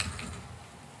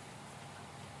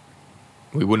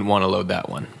 We wouldn't want to load that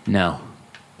one. No.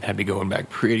 Had me going back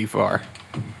pretty far.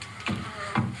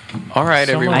 All right,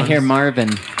 Someone- everyone. I hear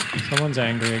Marvin. Someone's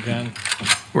angry again.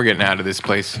 We're getting out of this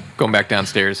place. Going back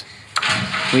downstairs.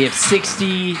 We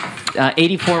have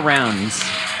 84 rounds.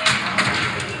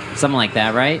 Something like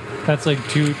that, right? That's like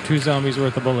two zombies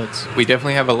worth of bullets. We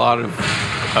definitely have a lot of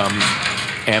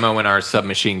ammo in our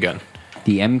submachine gun.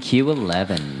 The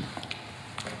MQ-11.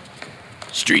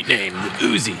 Street name, the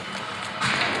Uzi.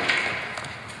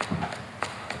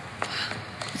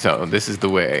 So this is the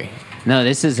way. No,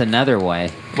 this is another way.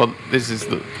 Well, this is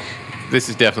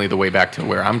definitely the way back to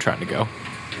where I'm trying to go.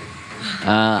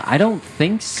 I don't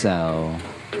think so.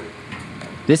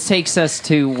 This takes us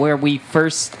to where we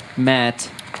first met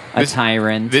a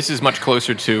tyrant. This is much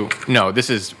closer to. No,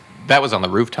 that was on the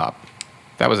rooftop.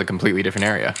 That was a completely different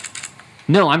area.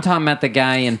 No, I'm talking about the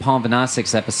guy in Paul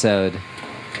Vanasik's episode.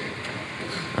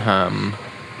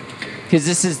 Because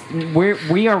this is where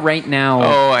we are right now.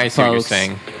 Oh, I see what you're folks,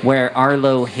 saying. Where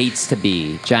Arlo hates to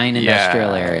be, giant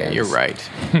industrial areas. You're right.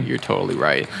 You're totally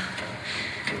right.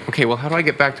 Okay, well, how do I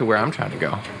get back to where I'm trying to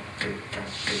go?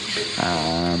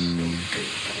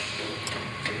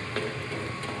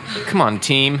 Come on,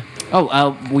 team.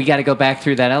 Oh, we got to go back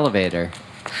through that elevator.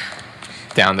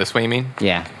 Down this way, you mean?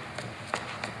 Yeah.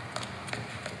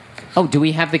 Oh, do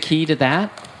we have the key to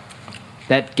that?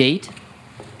 That gate?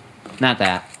 Not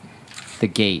that. The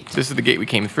gate. This is the gate we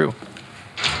came through.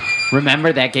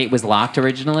 Remember that gate was locked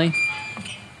originally?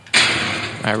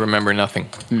 I remember nothing.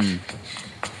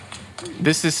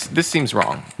 This seems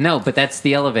wrong. No, but that's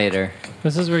the elevator.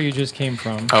 This is where you just came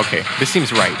from. Okay, this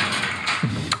seems right.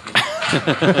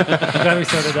 I'm glad we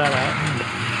sorted that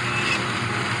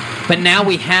out. But now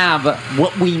we have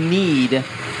what we need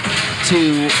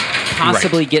to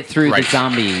possibly get through the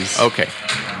zombies. Okay.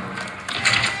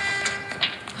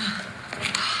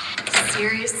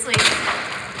 Seriously?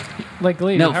 Like,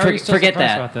 lady, No, how are you still forget surprised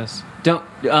that. about this? Don't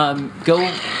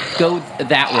go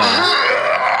that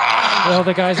way. Well,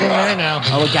 the guy's in there now.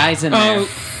 Oh, the guy's in there.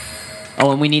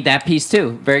 Oh, and we need that piece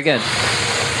too. Very good.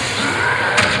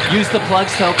 Use the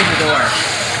plugs to open the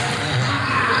door.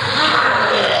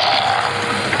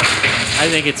 I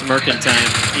think it's Merkin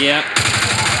time. Yep.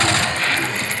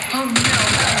 Oh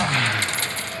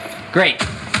no. Great.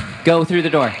 Go through the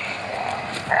door.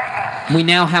 We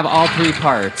now have all 3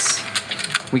 parts.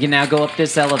 We can now go up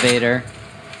this elevator,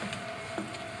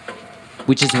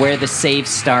 which is where the save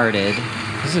started.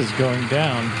 This is going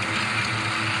down.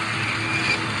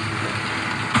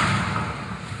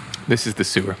 This is the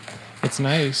sewer. It's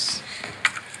nice.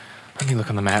 Let me look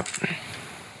on the map.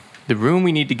 The room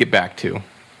we need to get back to.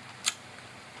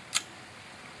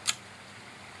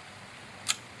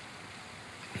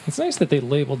 It's nice that they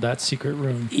labeled that secret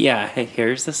room. Yeah, hey,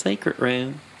 here's the secret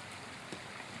room.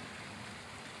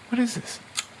 What is this?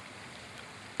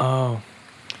 Oh.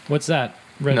 What's that?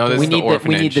 Red No, door? this We is the need the- we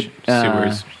orphanage need the,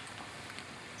 sewers.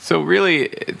 So really,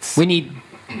 it's... We need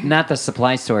not the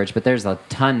supply storage, but there's a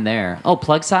ton there. Oh,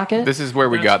 plug socket? This is where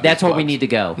we got That's these where we plugs. need to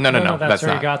go. No, That's where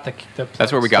not. you got the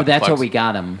That's where we plugs. got Oh, that's the where plugs. we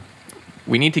got them.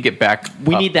 We need to get back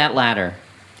We up. need that ladder.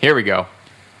 Here we go.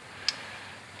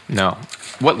 No.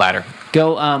 What ladder?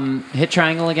 Go hit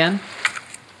triangle again.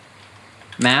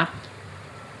 Map.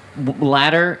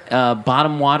 Ladder,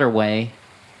 bottom waterway.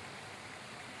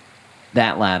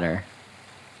 That ladder.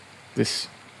 This?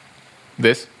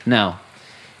 No.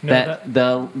 No,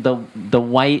 The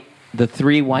white, the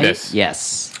 3 white. This.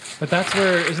 Yes. But that's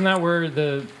where, isn't that where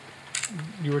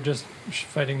you were just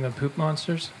fighting the poop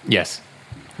monsters? Yes.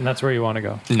 And that's where you want to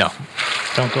go. No.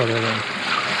 Don't go there then.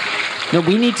 No,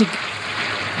 we need to.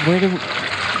 Where do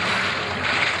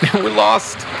We're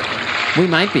lost. we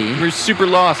might be? We're super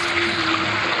lost.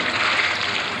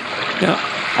 No.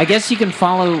 I guess you can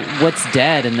follow what's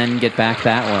dead and then get back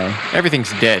that way.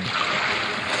 Everything's dead.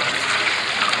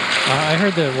 I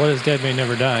heard that what is dead may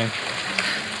never die.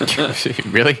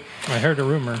 Really? I heard a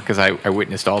rumor. Because I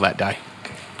witnessed all that die.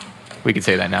 We could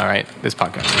say that now, right? This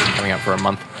podcast isn't coming out for a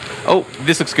month. Oh,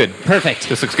 this looks good. Perfect.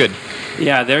 This looks good.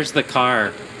 Yeah, there's the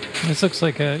car, This looks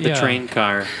like the train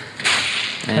car.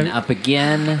 And up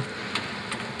again.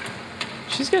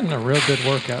 She's getting a real good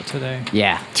workout today.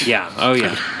 Yeah. Yeah, oh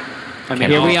yeah. I mean,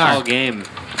 Here we are. all game.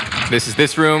 This is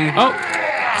this room. Oh,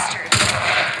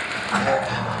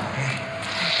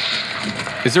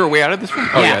 Is there a way out of this room?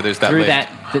 Oh, yeah, there's that through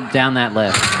lift. down that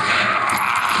lift.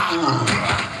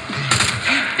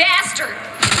 You bastard!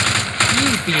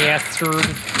 you bastard.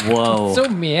 Whoa. So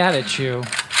mad at you.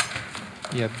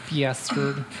 You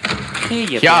bastard. Hey,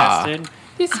 you Yeah. bastard.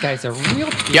 This guy's a real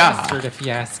Yeah. bastard if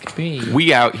you ask me.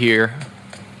 We out here.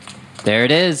 There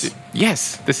it is.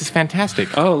 Yes, this is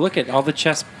fantastic. All Oh, look at all the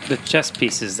chess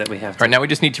pieces that we have. right, now we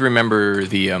just need to remember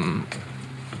the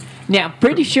Now,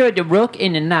 pretty sure the rook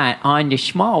and the knight are on the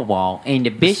small wall, and the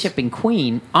bishop and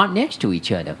queen aren't next to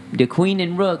each other. The queen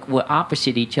and rook were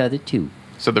opposite each other, too.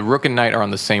 So the rook and knight are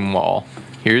on the same wall.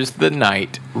 Here's the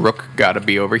knight. Rook gotta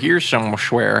be over here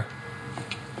somewhere.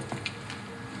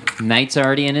 Knight's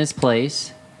already in his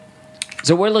place.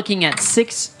 So we're looking at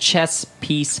 6 chess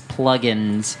piece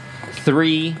plugins,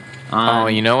 3 on Oh,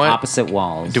 you know what? opposite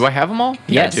walls. Do I have them all?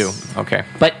 Yes. Yeah, I do. Okay.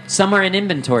 But some are in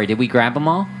inventory. Did we grab them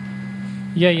all?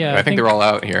 Yeah. I think they're all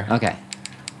out here. Okay.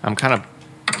 I'm kind of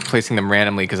placing them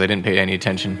randomly because I didn't pay any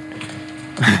attention.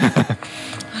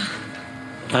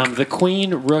 The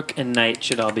queen, rook, and knight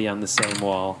should all be on the same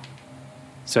wall.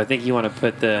 So I think you want to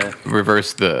put the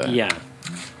Reverse the... yeah,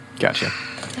 Gotcha.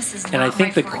 This is and I not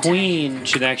think my the forte. queen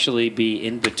should actually be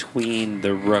in between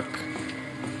the rook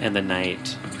and the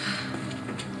knight.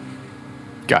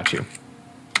 Got you.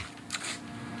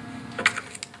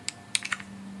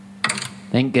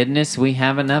 Thank goodness we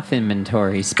have enough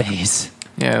inventory space.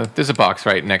 Yeah, there's a box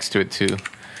right next to it, too.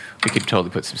 We could totally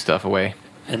put some stuff away.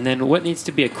 And then what needs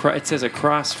to be it says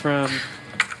across from.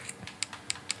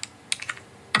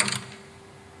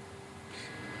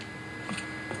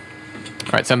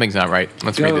 All right, something's not right.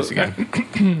 Let's read this again.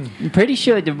 I'm pretty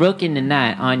sure the rook and the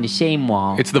knight are on the same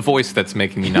wall, It's the voice that's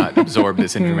making me not absorb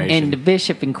this and the information.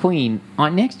 bishop and queen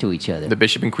aren't next to each other. The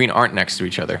bishop and queen aren't next to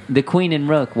each other. The queen and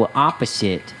rook were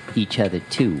opposite each other,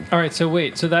 too. All right, so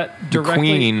wait. So that The directly...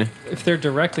 queen... If they're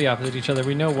directly opposite each other,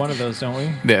 we know one of those, don't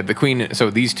we? Yeah, the queen... So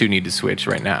these two need to switch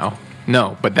right now.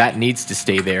 No, but that needs to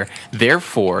stay there.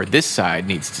 Therefore, this side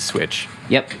needs to switch.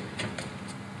 Yep.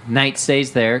 Knight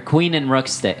stays there. Queen and rook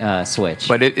switch.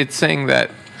 But it's saying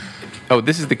that... Oh,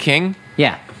 this is the king?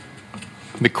 Yeah.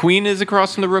 The queen is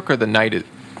across from the rook, or the knight is...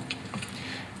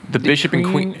 The bishop and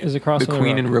queen queen is across the from the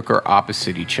queen rook. and rook are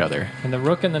opposite each other. And the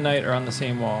rook and the knight are on the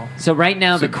same wall. So right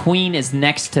now, the queen is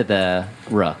next to the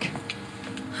rook.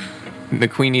 The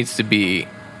queen needs to be...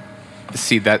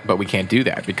 See that, but we can't do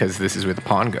that because this is where the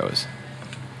pawn goes.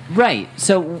 Right.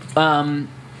 So,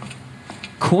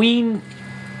 queen...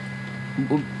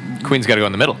 Queen's got to go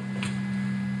in the middle.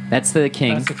 That's the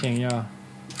king. That's the king, yeah.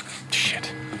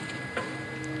 Shit.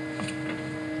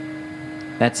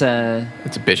 That's a...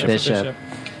 It's a bishop. That's a bishop.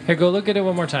 Here, go look at it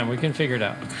one more time. We can figure it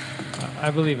out.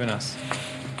 I believe in us.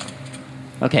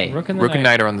 Okay. Rook and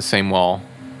Knight are on the same wall.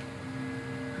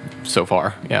 So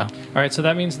far, yeah. All right, so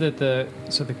that means that the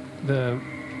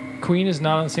queen is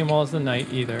not on the same wall as the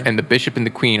knight either. And the bishop and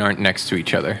the queen aren't next to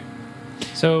each other.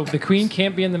 So the queen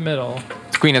can't be in the middle.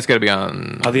 The queen has got to be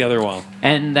on... the other wall.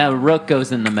 And the rook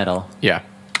goes in the middle. Yeah.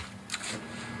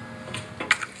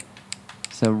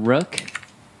 So rook,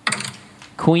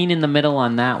 queen in the middle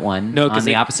on that one. No, on because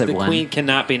the opposite the one. queen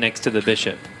cannot be next to the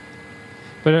bishop.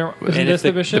 But isn't this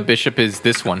the bishop? The bishop is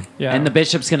this one. Yeah. And the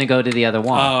bishop's going to go to the other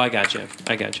wall. Oh, I got you.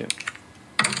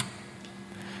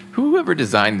 Whoever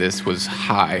designed this was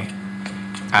high,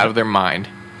 out of their mind.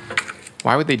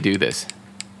 Why would they do this?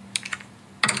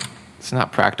 It's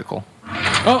not practical.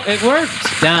 Oh, it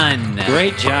worked. Done.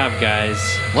 Great job, guys.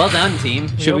 Well done,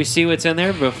 team. Should we see what's in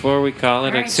there before we call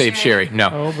it? Save Sherry. No.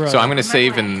 Oh, brother. So I'm going to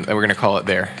save and we're going to call it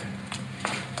there.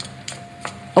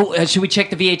 Oh, should we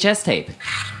check the VHS tape?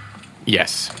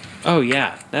 Yes. Oh,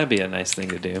 yeah. That'd be a nice thing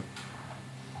to do.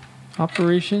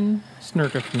 Operation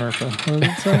Snurka Fnurfa. What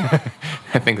does it say?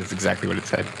 I think that's exactly what it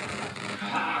said.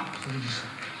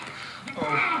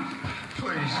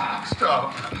 Please,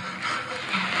 stop.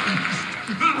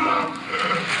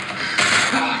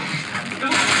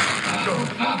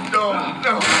 No.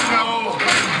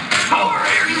 Over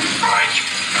here, you freak!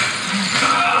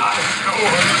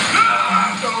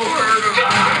 Don't hurt him.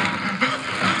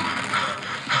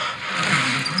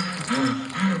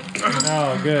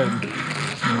 Oh, good.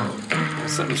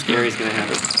 Something scary's going to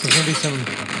happen. There's going to be some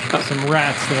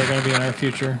rats that are going to be in our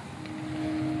future.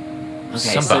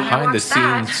 Some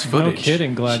behind-the-scenes footage. No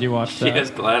kidding. Glad you watched that. Yes,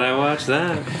 glad I watched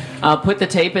that. Put the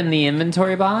tape in the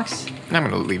inventory box. I'm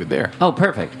going to leave it there. Oh,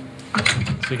 perfect.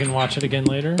 So you can watch it again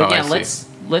later? Oh, Yeah, I see.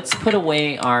 let's put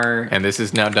away our... And this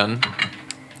is now done.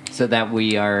 So that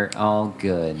we are all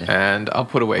good. And I'll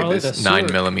put away Probably this the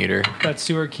 9mm. That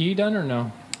sewer key done or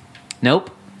no?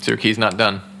 Nope. Sewer key's not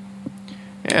done.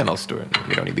 And I'll store it.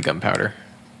 We don't need the gunpowder.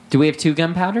 Do we have 2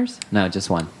 gunpowders? No, just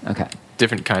 1. Okay.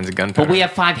 Different kinds of gunpowder. But we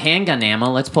have 5 handgun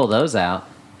ammo. Let's pull those out.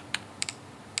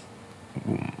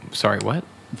 Sorry, what?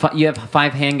 You have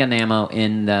 5 handgun ammo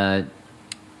in That's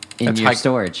your high-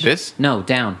 storage. This? No,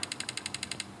 down.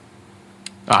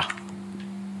 Ah.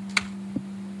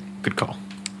 Good call.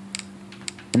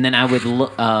 And then I would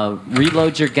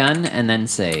reload your gun and then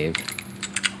save.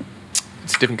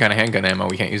 It's a different kind of handgun ammo.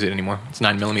 We can't use it anymore. It's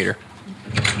 9mm.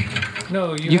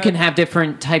 No, You can have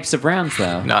different types of rounds,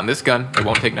 though. Not in this gun. It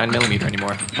won't take 9mm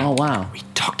anymore. Oh, wow. We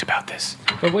talked about this.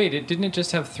 But wait, didn't it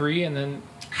just have 3 and then...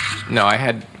 No, I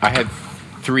had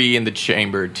 3 in the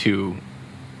chamber, 2,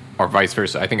 or vice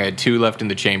versa. I think I had 2 left in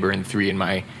the chamber and 3 in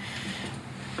my...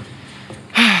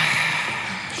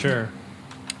 Sure.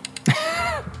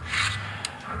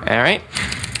 All right.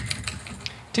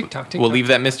 Tick-tock. We'll leave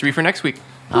that mystery for next week.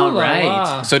 All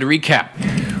right. So to recap,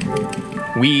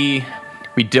 we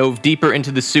dove deeper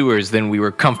into the sewers than we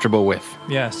were comfortable with.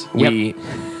 Yes. Yep.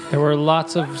 There were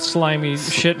lots of slimy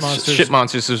shit monsters. Shit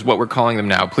monsters is what we're calling them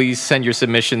now. Please send your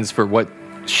submissions for what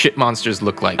shit monsters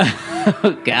look like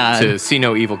Oh, God. to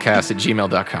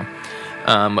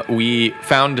cnoevilcast@gmail.com. We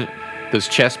found those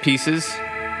chess pieces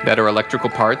that are electrical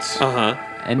parts. Uh-huh.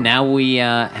 And now we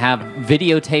have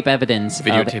videotape evidence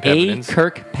Videotape of evidence. A.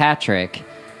 Kirkpatrick.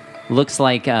 Looks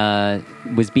like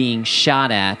was being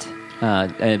shot at,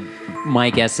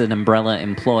 my guess, an Umbrella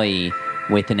employee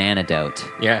with an antidote.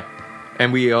 Yeah.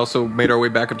 And we also made our way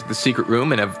back up to the secret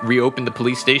room and have reopened the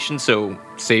police station, so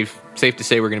safe to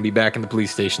say we're going to be back in the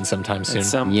police station sometime soon. At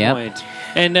some Yep. point.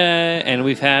 And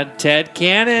we've had Ted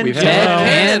Cannon. We've had Ted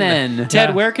Ted Cannon.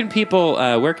 Ted, where can people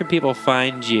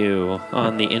find you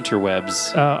on the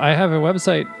interwebs? I have a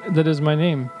website that is my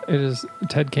name. It is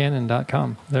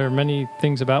tedcannon.com. There are many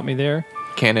things about me there.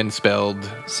 Cannon spelled...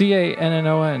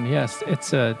 Cannon. Yes,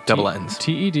 it's Double N's.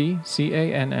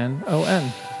 TEDCANNON.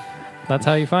 That's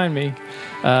how you find me.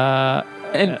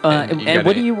 And gotta-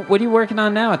 what are you working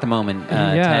on now at the moment,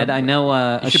 Ted? I know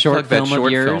You a should short plug that film short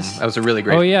of yours. That was a really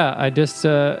great. Oh yeah, I just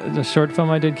the short film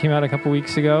I did came out a couple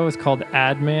weeks ago. It's called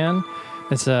Ad Man.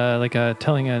 It's like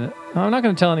telling a. I'm not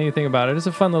going to tell anything about it. It's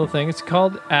a fun little thing. It's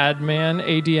called Ad Man,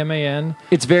 ADMAN.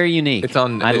 It's very unique. It's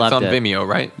on loved it. Vimeo,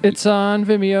 right? It's on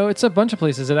Vimeo. It's a bunch of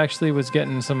places. It actually was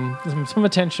getting some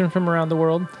attention from around the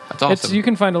world. That's awesome. You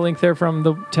can find a link there from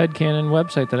the Ted Cannon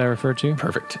website that I referred to.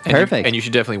 Perfect. Perfect. And you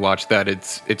should definitely watch that.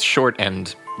 It's short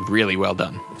and really well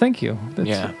done. Thank you.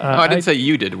 Yeah. I didn't say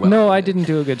you did well. No, I didn't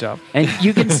do a good job. And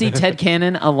you can see Ted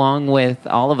Cannon along with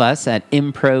all of us at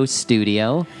Impro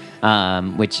Studio,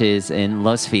 which is in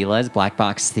Los Feliz, Black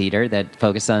Box Theater that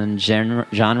focus on genre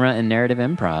and narrative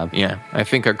improv. Yeah. I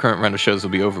think our current run of shows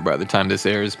will be over by the time this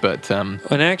airs, but And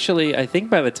actually, I think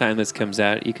by the time this comes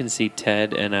out, you can see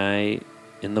Ted and I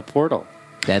in the portal.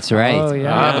 That's right. Oh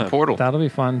yeah, the portal. That'll be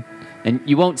fun. And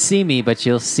you won't see me, but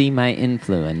you'll see my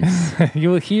influence. You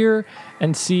will hear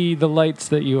and see the lights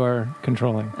that you are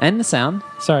controlling. And the sound.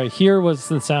 Sorry, here was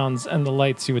the sounds and the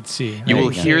lights you would see. you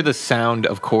will you go. hear the sound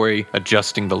of Corey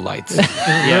adjusting the lights.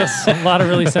 Yes, a lot of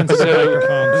really sensitive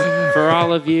microphones. For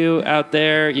all of you out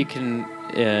there, you'll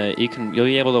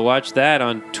be able to watch that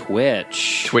on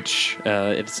Twitch. Twitch.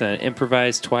 It's an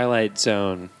improvised Twilight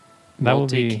Zone That will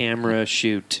be multi-camera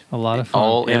shoot. a lot of fun.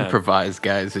 All Yeah. improvised,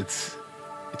 guys. It's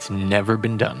never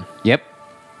been done. Yep.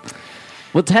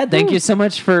 Well, Ted, thank you so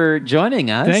much for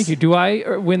joining us. Thank you. Do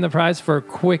I win the prize for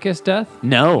quickest death?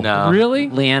 No. No. Really?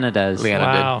 Leanna does. Leanna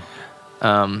Wow.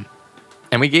 did.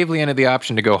 And we gave Leanna the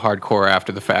option to go hardcore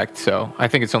after the fact, so I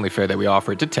think it's only fair that we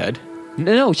offer it to Ted.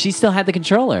 No, she still had the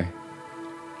controller.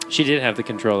 She did have the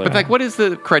controller. But what is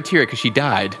the criteria? Because she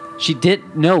died. She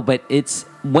did no, but it's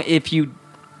if you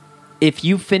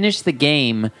finish the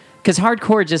game, because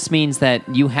hardcore just means that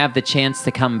you have the chance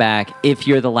to come back if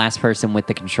you're the last person with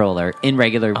the controller in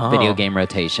regular video game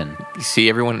rotation. You see,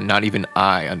 everyone, not even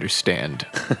I understand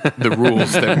the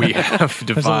rules that we have devised.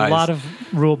 There's a lot of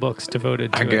rule books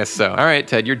devoted to I it. guess so. All right,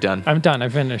 Ted, you're done. I'm done. I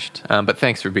finished. But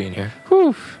thanks for being here.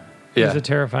 Whew. It Yeah. was a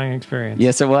terrifying experience.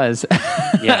 Yes, it was.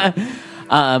 yeah.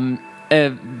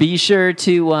 Be sure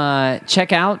to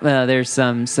check out. There's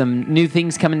some new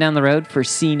things coming down the road for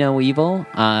See No Evil.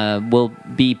 We'll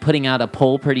be putting out a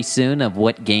poll pretty soon of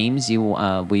what games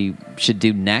we should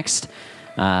do next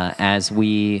as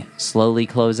we slowly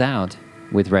close out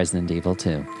with Resident Evil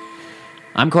 2.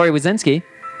 I'm Corey Wazinski.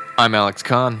 I'm Alex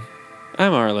Kahn,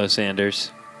 I'm Arlo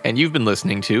Sanders. and you've been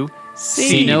listening to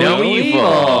See No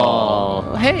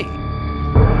Evil. Hey.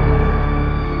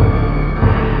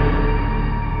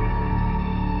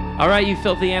 All right, you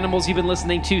filthy animals, you've been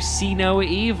listening to See No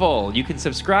Evil. You can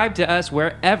subscribe to us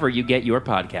wherever you get your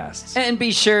podcasts. And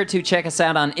be sure to check us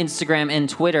out on Instagram and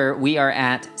Twitter. We are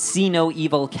at See No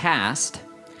Evil Cast.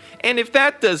 And if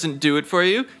that doesn't do it for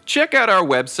you, check out our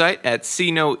website at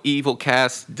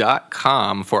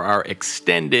seenoevilcast.com for our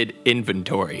extended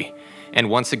inventory. And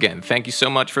once again, thank you so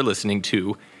much for listening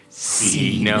to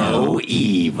See No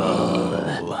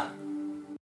Evil.